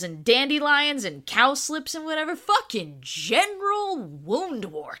hazels and dandelions and cowslips and whatever. Fucking General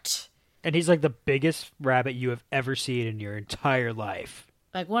Woundwort. And he's like the biggest rabbit you have ever seen in your entire life.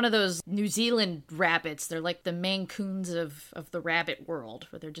 Like one of those New Zealand rabbits. They're like the Maine Coons of the rabbit world,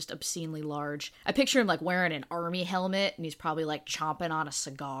 where they're just obscenely large. I picture him like wearing an army helmet, and he's probably like chomping on a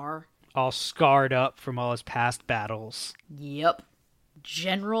cigar. All scarred up from all his past battles. Yep.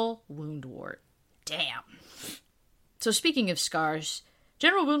 General Woundwort. Damn. So speaking of scars,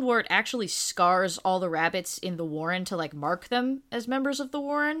 General Woundwort actually scars all the rabbits in the warren to like mark them as members of the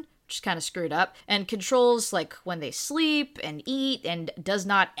warren, which is kind of screwed up, and controls like when they sleep and eat, and does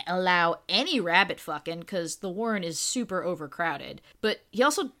not allow any rabbit fucking because the warren is super overcrowded. But he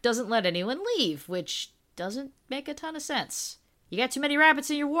also doesn't let anyone leave, which doesn't make a ton of sense. You got too many rabbits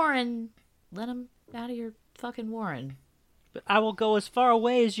in your warren, let them out of your fucking warren. But I will go as far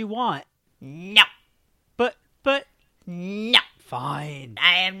away as you want. No. But... No. Fine.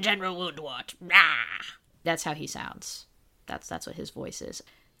 I am General Woundwort. Rah. That's how he sounds. That's what his voice is.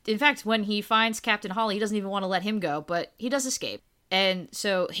 In fact, when he finds Captain Hawley, he doesn't even want to let him go, but he does escape. And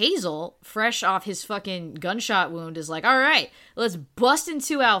so Hazel, fresh off his fucking gunshot wound, is like, all right, let's bust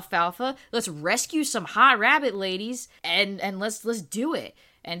into Alfalfa, let's rescue some hot rabbit ladies, and let's do it.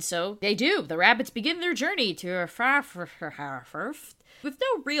 And so they do. The rabbits begin their journey to with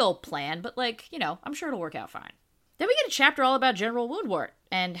no real plan, but like, you know, I'm sure it'll work out fine. Then we get a chapter all about General Woundwort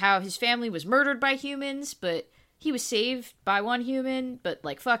and how his family was murdered by humans, but he was saved by one human, but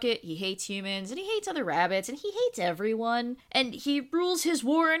like, fuck it, he hates humans, and he hates other rabbits, and he hates everyone, and he rules his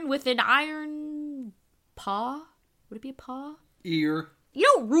warren with an iron paw? Would it be a paw? Ear.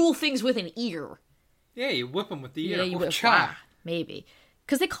 You don't rule things with an ear. Yeah, you whip them with the ear. Yeah, you Or whip. chop. Maybe.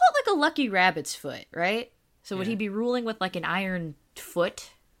 Because they call it like a lucky rabbit's foot, right? So would he be ruling with like an iron foot?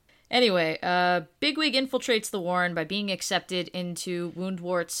 Anyway, Bigwig infiltrates the warren by being accepted into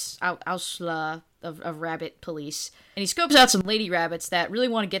Woundwort's Ausla of rabbit police. And he scopes out some lady rabbits that really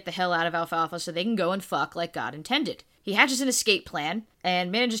want to get the hell out of Alfalfa so they can go and fuck like God intended. He hatches an escape plan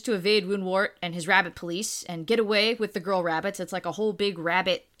and manages to evade Woundwort and his rabbit police and get away with the girl rabbits. It's like a whole big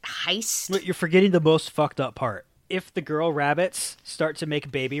rabbit heist. But you're forgetting the most fucked up part. If the girl rabbits start to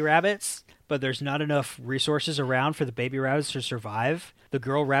make baby rabbits, but there's not enough resources around for the baby rabbits to survive, the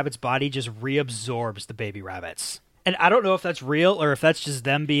girl rabbit's body just reabsorbs the baby rabbits. And I don't know if that's real or if that's just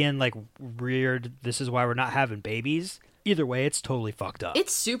them being like weird, this is why we're not having babies. Either way, it's totally fucked up.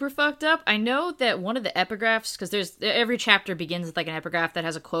 It's super fucked up. I know that one of the epigraphs, because there's every chapter begins with like an epigraph that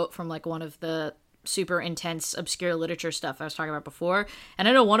has a quote from like one of the super intense obscure literature stuff I was talking about before. And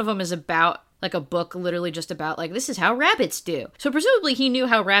I know one of them is about like a book literally just about like, this is how rabbits do. So presumably he knew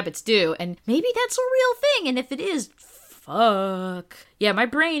how rabbits do, and maybe that's a real thing. And if it is, fuck. Yeah, my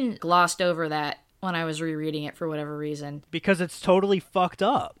brain glossed over that when I was rereading it for whatever reason. Because it's totally fucked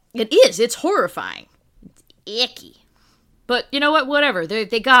up. It is. It's horrifying. It's icky. But you know what? Whatever.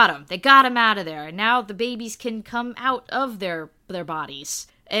 They got him. They got him out of there. And now the babies can come out of their bodies.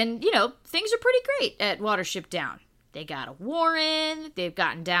 And, you know, things are pretty great at Watership Down. They got a warren. They've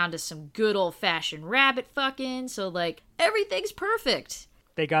gotten down to some good old-fashioned rabbit fucking. So, like, everything's perfect.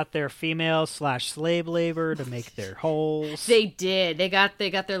 They got their female/slave labor to make their holes. They did. They got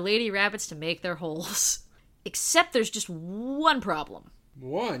their lady rabbits to make their holes. Except there's just one problem.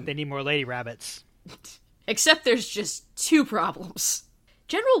 One. They need more lady rabbits. Except there's just two problems.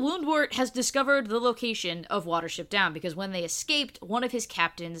 General Woundwort has discovered the location of Watership Down because when they escaped, one of his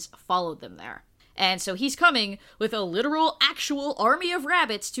captains followed them there. And so he's coming with a literal, actual army of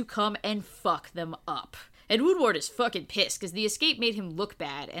rabbits to come and fuck them up. And Woundwort is fucking pissed because the escape made him look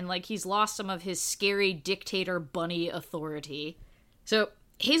bad and like he's lost some of his scary dictator bunny authority. So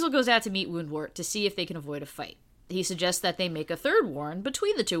Hazel goes out to meet Woundwort to see if they can avoid a fight. He suggests that they make a third warren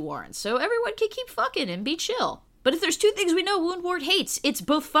between the two warrens so everyone can keep fucking and be chill. But if there's two things we know Woundwort hates, it's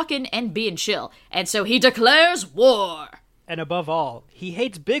both fucking and being chill. And so he declares war. And above all, he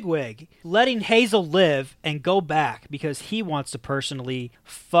hates Bigwig, letting Hazel live and go back because he wants to personally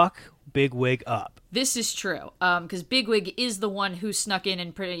fuck Bigwig up. This is true, because Bigwig is the one who snuck in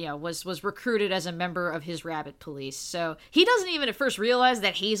and was recruited as a member of his rabbit police. So he doesn't even at first realize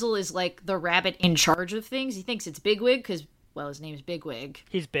that Hazel is like the rabbit in charge of things. He thinks it's Bigwig because, well, his name's Bigwig.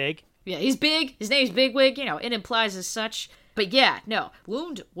 He's big. Yeah, he's big. His name's Bigwig. You know, it implies as such. But yeah, no,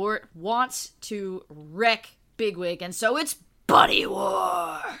 Woundwort wants to wreck Bigwig, and so it's Bunny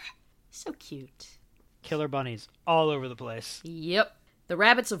War. So cute. Killer bunnies all over the place. Yep. The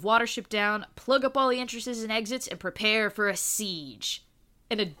rabbits of Watership Down plug up all the entrances and exits and prepare for a siege.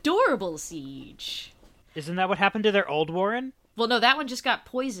 An adorable siege. Isn't that what happened to their old Warren? Well, no, that one just got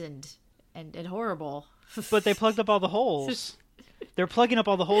poisoned and horrible. But they plugged up all the holes. They're plugging up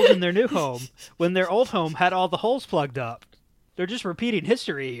all the holes in their new home when their old home had all the holes plugged up. They're just repeating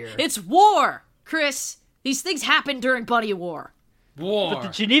history here. It's war, Chris. These things happen during Bunny War. War. But the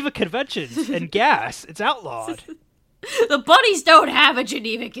Geneva Conventions and gas, it's outlawed. The bunnies don't have a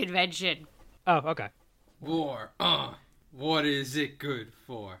Geneva Convention. Oh, okay. War. What is it good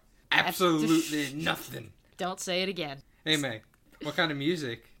for? Absolutely nothing. Don't say it again. Hey, Meg, what kind of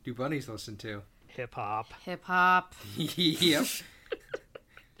music do bunnies listen to? Hip-hop. Hip-hop. Yep.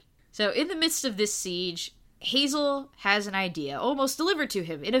 So in the midst of this siege, Hazel has an idea, almost delivered to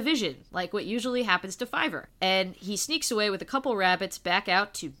him in a vision, like what usually happens to Fiver. And he sneaks away with a couple rabbits back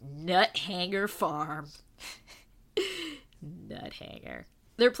out to Nuthanger Farm. Nuthanger.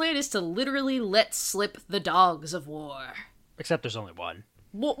 Their plan is to literally let slip the dogs of war. Except there's only one.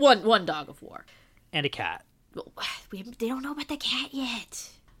 One dog of war. And a cat. Well, they don't know about the cat yet.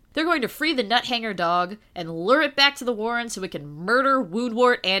 They're going to free the Nuthanger dog and lure it back to the Warren so it can murder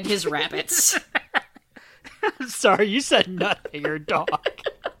Woundwort and his rabbits. Sorry, you said Nuthanger dog.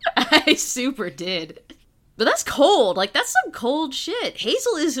 I super did. But that's cold. Like, that's some cold shit.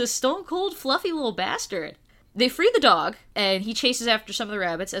 Hazel is a stone cold, fluffy little bastard. They free the dog, and he chases after some of the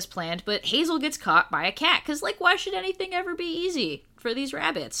rabbits as planned, but Hazel gets caught by a cat, because, like, why should anything ever be easy for these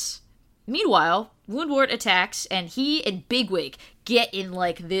rabbits? Meanwhile, Woundwort attacks, and he and Bigwig get in,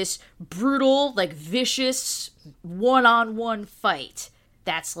 like, this brutal, like, vicious one-on-one fight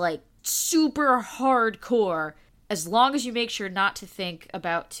that's, like, super hardcore, as long as you make sure not to think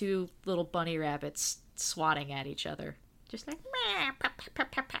about two little bunny rabbits swatting at each other. Just like, meh, pop, pop,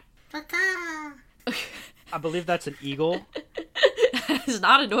 pop, pop. I believe that's an eagle. It's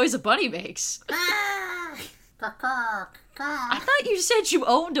not a noise a bunny makes. I thought you said you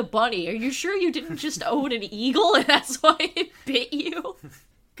owned a bunny. Are you sure you didn't just own an eagle and that's why it bit you?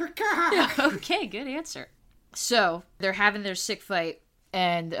 Okay, good answer. So, they're having their sick fight,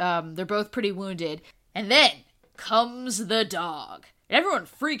 and they're both pretty wounded. And then comes the dog. Everyone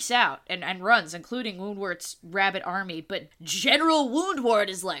freaks out and runs, including Woundwort's rabbit army, but General Woundwort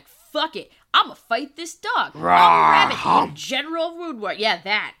is like, fuck it, I'ma fight this dog. I'm a rabbit, General Woundwort. Yeah,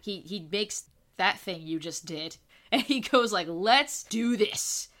 that. He makes that thing you just did. And he goes like, let's do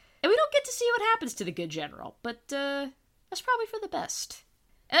this. And we don't get to see what happens to the good general, but that's probably for the best.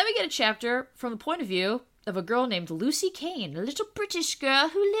 And then we get a chapter from the point of view of a girl named Lucy Kane, a little British girl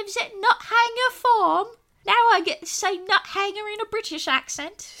who lives at Nuthanger Farm. Now I get to say Nuthanger in a British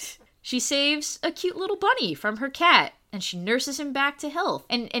accent. She saves a cute little bunny from her cat, and she nurses him back to health.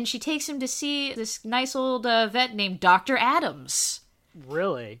 And she takes him to see this nice old vet named Dr. Adams.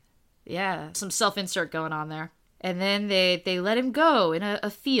 Really? Yeah, some self-insert going on there. And then they let him go in a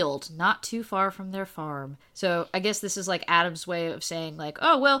field not too far from their farm. So I guess this is like Adam's way of saying like,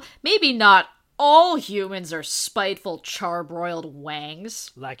 oh, well, maybe not all humans are spiteful, charbroiled wangs.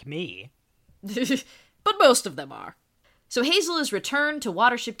 Like me. But most of them are. So Hazel is returned to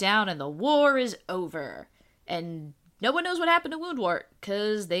Watership Down and the war is over. And no one knows what happened to Woundwort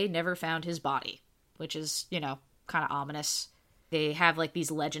because they never found his body. Which is, you know, kind of ominous. They have, like, these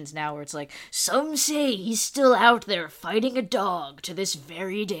legends now where it's like, some say he's still out there fighting a dog to this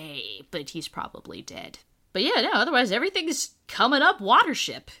very day, but he's probably dead. But yeah, no, otherwise everything's coming up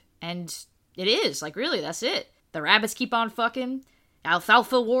Watership. And it is, like, really, that's it. The rabbits keep on fucking.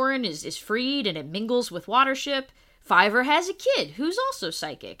 Alfalfa Warren is freed and it mingles with Watership. Fiver has a kid who's also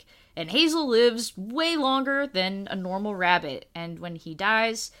psychic. And Hazel lives way longer than a normal rabbit. And when he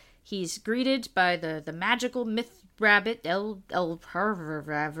dies, he's greeted by the magical myth rabbit Elvis,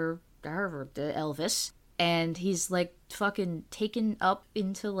 and he's like fucking taken up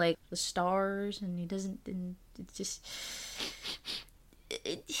into like the stars, and he doesn't, and it's just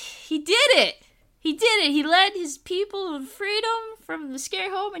he did it. He led his people in freedom from the scare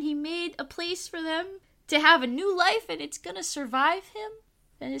home, and he made a place for them to have a new life, and it's gonna survive him,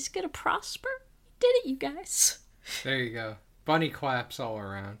 and it's gonna prosper. He did it, you guys. There you go. Bunny claps all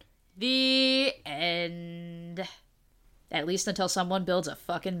around. The end. At least until someone builds a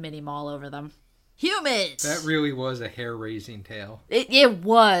fucking mini mall over them. Humans! That really was a hair-raising tale. It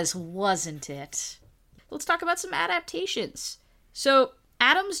was, wasn't it? Let's talk about some adaptations. So,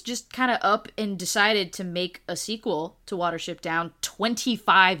 Adams just kind of up and decided to make a sequel to Watership Down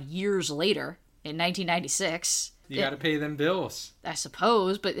 25 years later, in 1996. You gotta pay them bills. I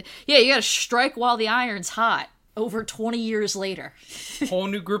suppose, but yeah, you gotta strike while the iron's hot. Over 20 years later. Whole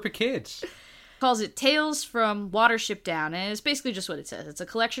new group of kids. Calls it Tales from Watership Down, and it's basically just what it says. It's a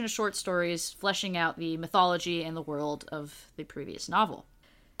collection of short stories fleshing out the mythology and the world of the previous novel.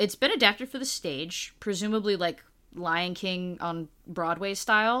 It's been adapted for the stage, presumably like Lion King on Broadway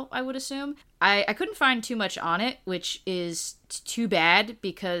style, I would assume. I couldn't find too much on it, which is too bad,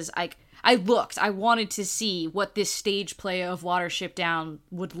 because I looked. I wanted to see what this stage play of Watership Down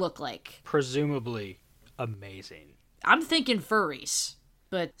would look like. Presumably amazing. I'm thinking furries,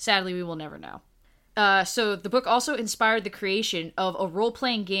 but sadly we will never know. So the book also inspired the creation of a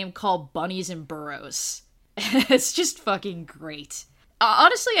role-playing game called Bunnies and Burrows. It's just fucking great.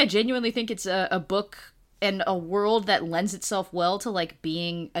 Honestly, I genuinely think it's a book and a world that lends itself well to, like,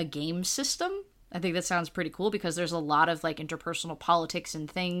 being a game system. I think that sounds pretty cool because there's a lot of, like, interpersonal politics and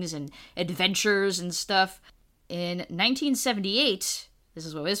things and adventures and stuff. In 1978... This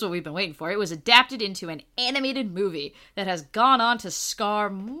is what we've been waiting for. It was adapted into an animated movie that has gone on to scar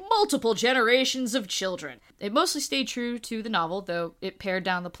multiple generations of children. It mostly stayed true to the novel, though it pared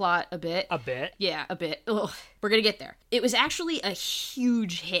down the plot a bit. A bit? Yeah, a bit. Ugh. We're gonna get there. It was actually a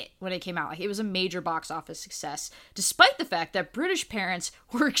huge hit when it came out. Like, it was a major box office success, despite the fact that British parents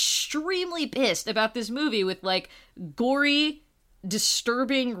were extremely pissed about this movie with, like, gory,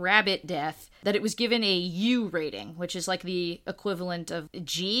 disturbing rabbit death, that it was given a U rating, which is like the equivalent of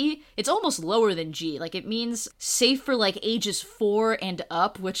G. It's almost lower than G. Like, it means safe for, like, ages 4 and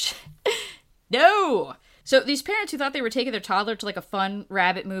up, which no. So these parents who thought they were taking their toddler to, like, a fun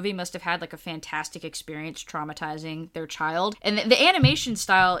rabbit movie must have had, like, a fantastic experience traumatizing their child. And the animation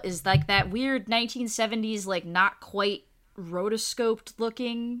style is like that weird 1970s, like, not quite rotoscoped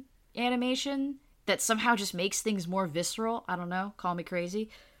looking animation that somehow just makes things more visceral. I don't know. Call me crazy.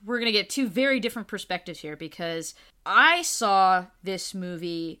 We're going to get two very different perspectives here, because I saw this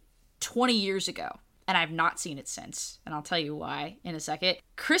movie 20 years ago, and I've not seen it since. And I'll tell you why in a second.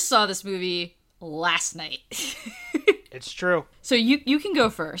 Chris saw this movie last night. It's true. So you can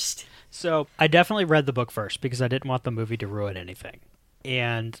go first. So I definitely read the book first because I didn't want the movie to ruin anything.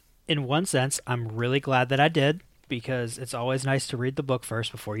 And in one sense, I'm really glad that I did, because it's always nice to read the book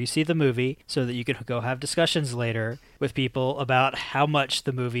first before you see the movie so that you can go have discussions later with people about how much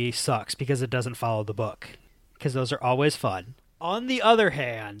the movie sucks because it doesn't follow the book, because those are always fun. On the other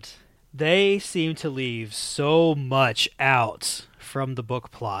hand, they seem to leave so much out from the book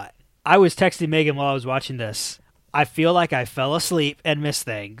plot. I was texting Megan while I was watching this. I feel like I fell asleep and missed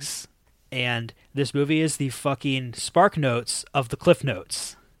things, and this movie is the fucking Spark Notes of the Cliff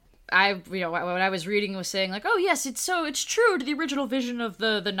Notes. When I was reading, was saying, like, oh yes, it's true to the original vision of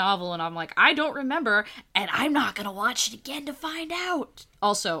the novel, and I'm like, I don't remember, and I'm not gonna watch it again to find out.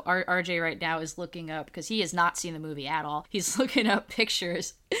 Also, RJ right now is looking up, because he has not seen the movie at all, he's looking up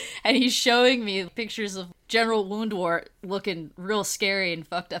pictures, and he's showing me pictures of General Woundwort looking real scary and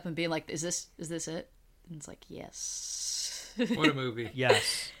fucked up and being like, is this it? And it's like, yes. What a movie.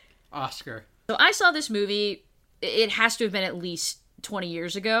 Yes. Oscar. So I saw this movie, it has to have been at least 20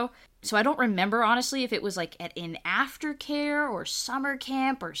 years ago. So I don't remember, honestly, if it was like in aftercare or summer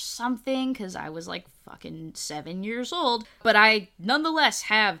camp or something, because I was like fucking 7 years old. But I nonetheless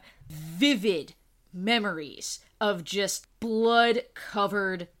have vivid memories of just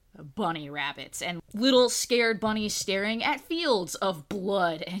blood-covered bunny rabbits and little scared bunnies staring at fields of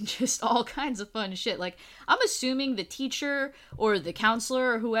blood and just all kinds of fun shit. Like, I'm assuming the teacher or the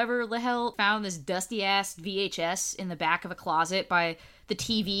counselor or whoever the hell found this dusty ass VHS in the back of a closet by the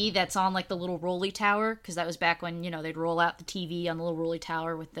TV that's on, like, the little rolly tower, because that was back when, they'd roll out the TV on the little rolly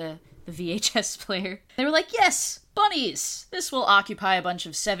tower with the VHS player. They were like, yes, bunnies! This will occupy a bunch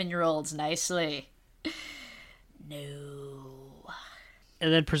of 7-year-olds nicely. No.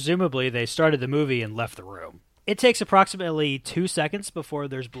 And then presumably they started the movie and left the room. It takes approximately 2 seconds before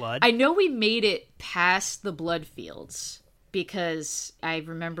there's blood. I know we made it past the blood fields, because I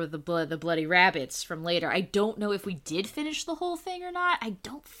remember the bloody rabbits from later. I don't know if we did finish the whole thing or not. I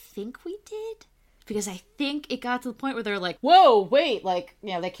don't think we did, because I think it got to the point where they're like, whoa, wait, like,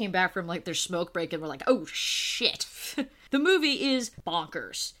 they came back from, like, their smoke break and were like, oh, shit. The movie is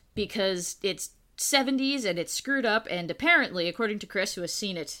bonkers, because it's 70s and it's screwed up, and apparently, according to Chris, who has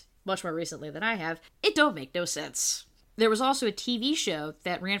seen it much more recently than I have, it don't make no sense. There was also a TV show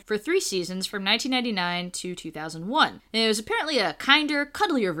that ran for 3 seasons from 1999 to 2001. And it was apparently a kinder,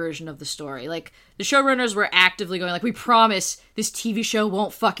 cuddlier version of the story. Like, the showrunners were actively going like, we promise this TV show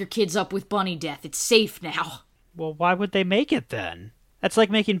won't fuck your kids up with bunny death. It's safe now. Well, why would they make it then? That's like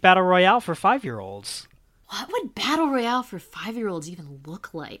making Battle Royale for 5-year-olds. What would Battle Royale for 5-year-olds even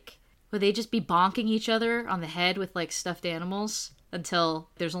look like? Would they just be bonking each other on the head with, like, stuffed animals? Until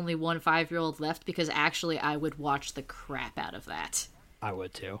there's only one 5-year-old left, because actually I would watch the crap out of that. I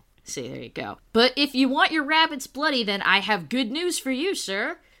would too. See, there you go. But if you want your rabbits bloody, then I have good news for you,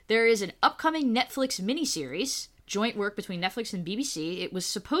 sir. There is an upcoming Netflix miniseries, joint work between Netflix and BBC. It was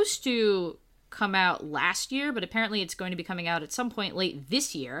supposed to come out last year, but apparently it's going to be coming out at some point late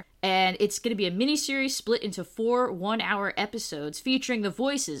this year. And it's going to be a miniseries split into 4 one-hour episodes featuring the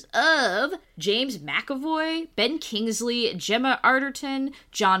voices of James McAvoy, Ben Kingsley, Gemma Arterton,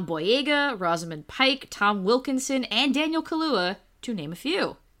 John Boyega, Rosamund Pike, Tom Wilkinson, and Daniel Kaluuya, to name a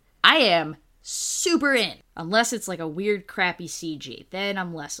few. I am super in. Unless it's like a weird, crappy CG. Then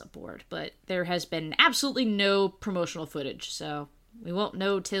I'm less aboard. But there has been absolutely no promotional footage, so we won't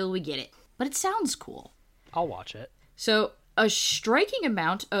know till we get it. But it sounds cool. I'll watch it. So, a striking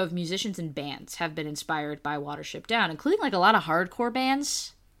amount of musicians and bands have been inspired by Watership Down, including like a lot of hardcore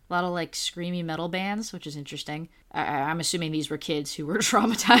bands, a lot of like screamy metal bands, which is interesting. I'm assuming these were kids who were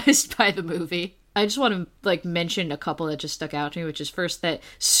traumatized by the movie. I just want to like mention a couple that just stuck out to me, which is first that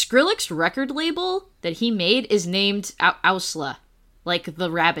Skrillex record label that he made is named Ausla, like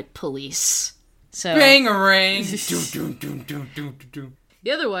the Rabbit Police. So Bang-a-rang.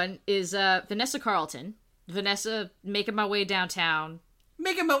 The other one is Vanessa Carlton. Vanessa, making my way downtown.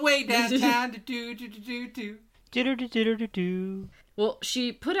 Making my way downtown. Do. Well,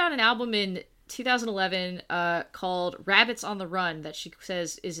 she put out an album in 2011 called Rabbits on the Run that she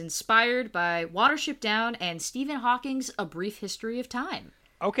says is inspired by Watership Down and Stephen Hawking's A Brief History of Time.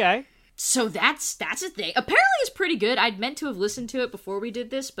 Okay. So that's a thing. Apparently it's pretty good. I'd meant to have listened to it before we did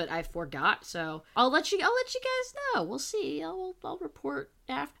this, but I forgot. So I'll let you guys know. We'll see. I'll report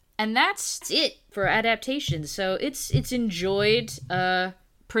after. And that's it for adaptations. So it's enjoyed a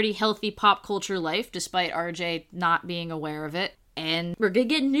pretty healthy pop culture life, despite RJ not being aware of it. And we're gonna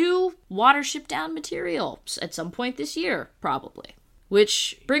get new Watership Down material at some point this year, probably.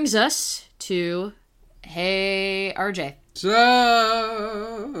 Which brings us to, hey, RJ.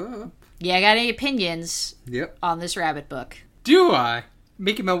 So, Yeah, got any opinions yep. on this rabbit book? Do I?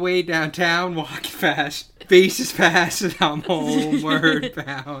 Making my way downtown, walking fast, faces fast, and I'm homeward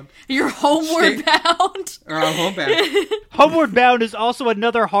bound. You're homeward bound? Or I'm homebound. Homeward Bound is also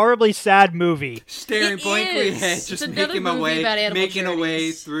another horribly sad movie. Staring It blankly is. ahead, It's just another making my movie way, about animal making a way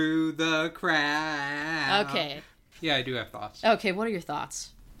journeys. through the crowd. Okay. Yeah, I do have thoughts. Okay, what are your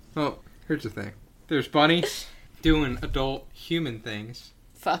thoughts? Well, here's the thing. There's bunnies doing adult human things.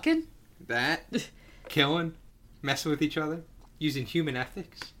 Fucking? That, killing, messing with each other, using human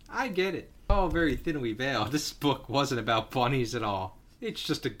ethics. I get it. Oh, very thinly veiled. This book wasn't about bunnies at all. It's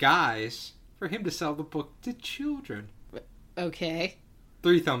just a guise for him to sell the book to children. Okay.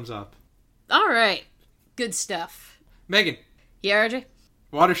 3 thumbs up. Alright. Good stuff. Megan, Yeah, RJ?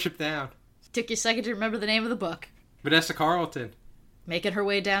 Watership Down. Took you a second to remember the name of the book. Vanessa Carlton, Making her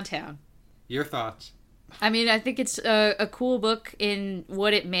way downtown. your thoughts? I mean, I think it's a cool book in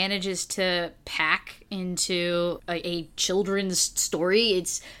what it manages to pack into a children's story.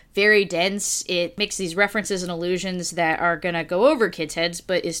 It's very dense. It makes these references and allusions that are going to go over kids' heads,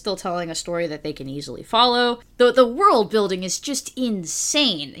 but is still telling a story that they can easily follow. The world building is just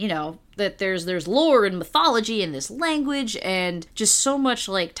insane. You know, that there's lore and mythology in this language and just so much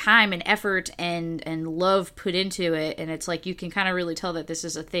like time and effort and love put into it. And it's like you can kind of really tell that this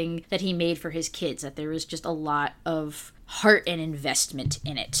is a thing that he made for his kids, that there is just a lot of heart and investment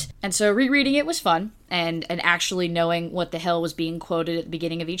in it. And so rereading it was fun, and actually knowing what the hell was being quoted at the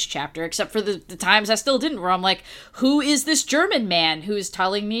beginning of each chapter, except for the times I still didn't, where I'm like, who is this German man who is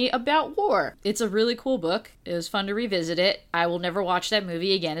telling me about war? It's a really cool book. It was fun to revisit it. I will never watch that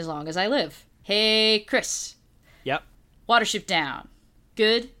movie again as long as I live. Hey, Chris. Yep. Watership Down.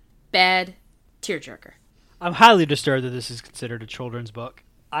 Good, bad, tearjerker. I'm highly disturbed that this is considered a children's book.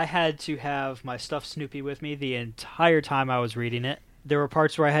 I had to have my stuffed Snoopy with me the entire time I was reading it. There were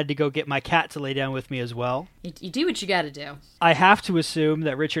parts where I had to go get my cat to lay down with me as well. You do what you gotta do. I have to assume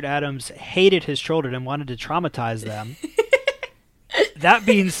that Richard Adams hated his children and wanted to traumatize them. That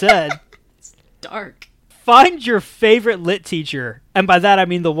being said, Dark. find your favorite lit teacher, and by that I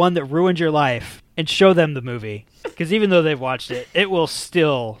mean the one that ruined your life, and show them the movie. Because even though they've watched it, it will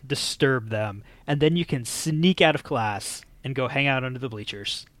still disturb them. And then you can sneak out of class and go hang out under the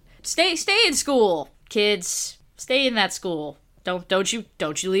bleachers. Stay in school, kids. Stay in that school. Don't you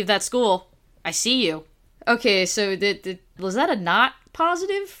leave that school. I see you. Okay, so was that a not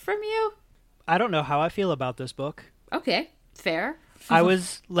positive from you? I don't know how I feel about this book. Okay, fair. I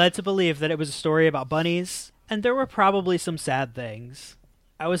was led to believe that it was a story about bunnies, and there were probably some sad things.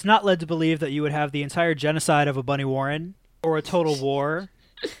 I was not led to believe that you would have the entire genocide of a bunny warren, or a total war,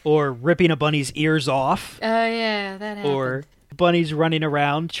 or ripping a bunny's ears off. Oh, yeah, that happened. Or bunnies running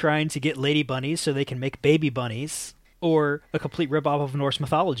around trying to get lady bunnies so they can make baby bunnies. Or a complete rip-off of Norse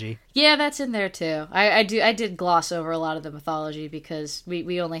mythology. Yeah, that's in there too. I did gloss over a lot of the mythology because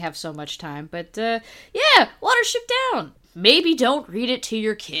we only have so much time. But yeah, Watership Down. Maybe don't read it to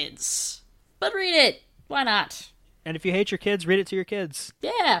your kids, but read it. Why not? And if you hate your kids, read it to your kids.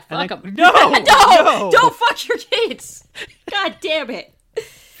 Yeah, fuck them. No! No! Don't fuck your kids! God damn it.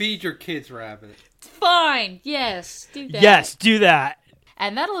 Feed your kids rabbit. Fine. Yes, do that. Yes, do that.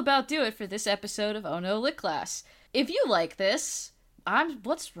 And that'll about do it for this episode of Oh No Lit Class. If you like this,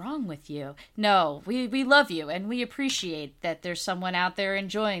 what's wrong with you? No, we love you, and we appreciate that there's someone out there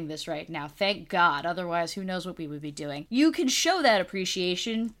enjoying this right now. Thank God. Otherwise, who knows what we would be doing. You can show that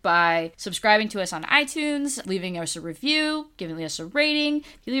appreciation by subscribing to us on iTunes, leaving us a review, giving us a rating.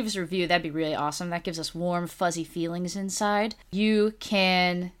 If you leave us a review, that'd be really awesome. That gives us warm, fuzzy feelings inside. You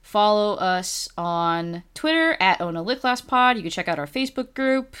can follow us on Twitter at Oh No Lit Class Pod. You can check out our Facebook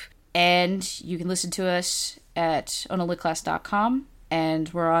group, and you can listen to us at onolitclass.com,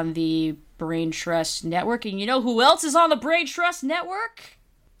 and we're on the Brain Trust Network. And you know who else is on the Brain Trust Network?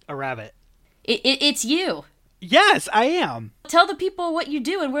 A rabbit. It's you. Yes, I am. Tell the people what you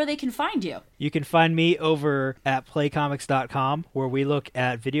do and where they can find you. You can find me over at playcomics.com, where we look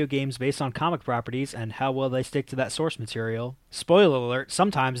at video games based on comic properties and how well they stick to that source material. Spoiler alert,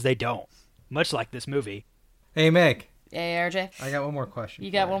 sometimes they don't. Much like this movie. Hey, Meg. Hey, RJ. I got one more question.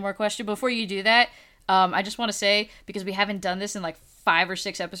 You got one more question? Before you do that, I just want to say, because we haven't done this in like 5 or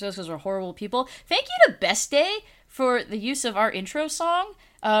 6 episodes because we're horrible people, thank you to Best Day for the use of our intro song,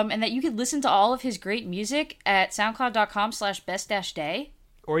 and that you can listen to all of his great music at soundcloud.com/best-day.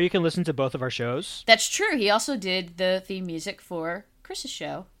 Or you can listen to both of our shows. That's true. He also did the theme music for Chris's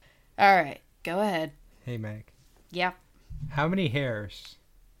show. All right, go ahead. Hey, Meg. Yeah. How many hairs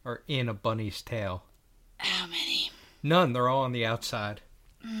are in a bunny's tail? How many? None. They're all on the outside.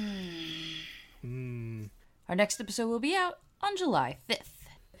 Our next episode will be out on July 5th.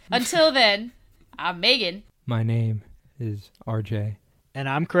 Until then, I'm Megan. My name is RJ. And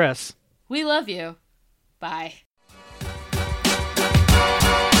I'm Chris. We love you. Bye.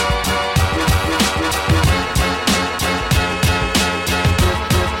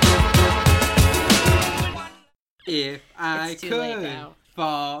 If I It's too late could now.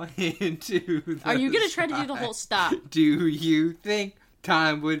 fall into the Are you going to try to do the sky, whole stop? Do you think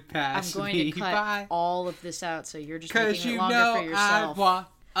time would pass I'm going me to cut by? all of this out, so you're just 'Cause making it you longer know for I'd yourself.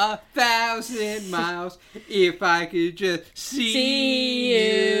 walk 1,000 miles if I could just See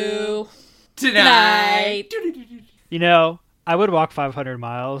you tonight. You know, I would walk 500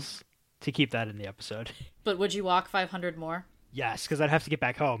 miles to keep that in the episode. But would you walk 500 more? Yes, because I'd have to get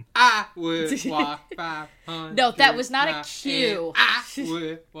back home. I would walk 500 No, that was not a miles, cue. and I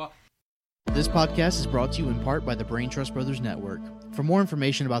would walk. This podcast is brought to you in part by the Brain Trust Brothers Network. For more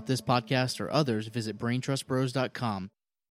information about this podcast or others, visit braintrustbros.com.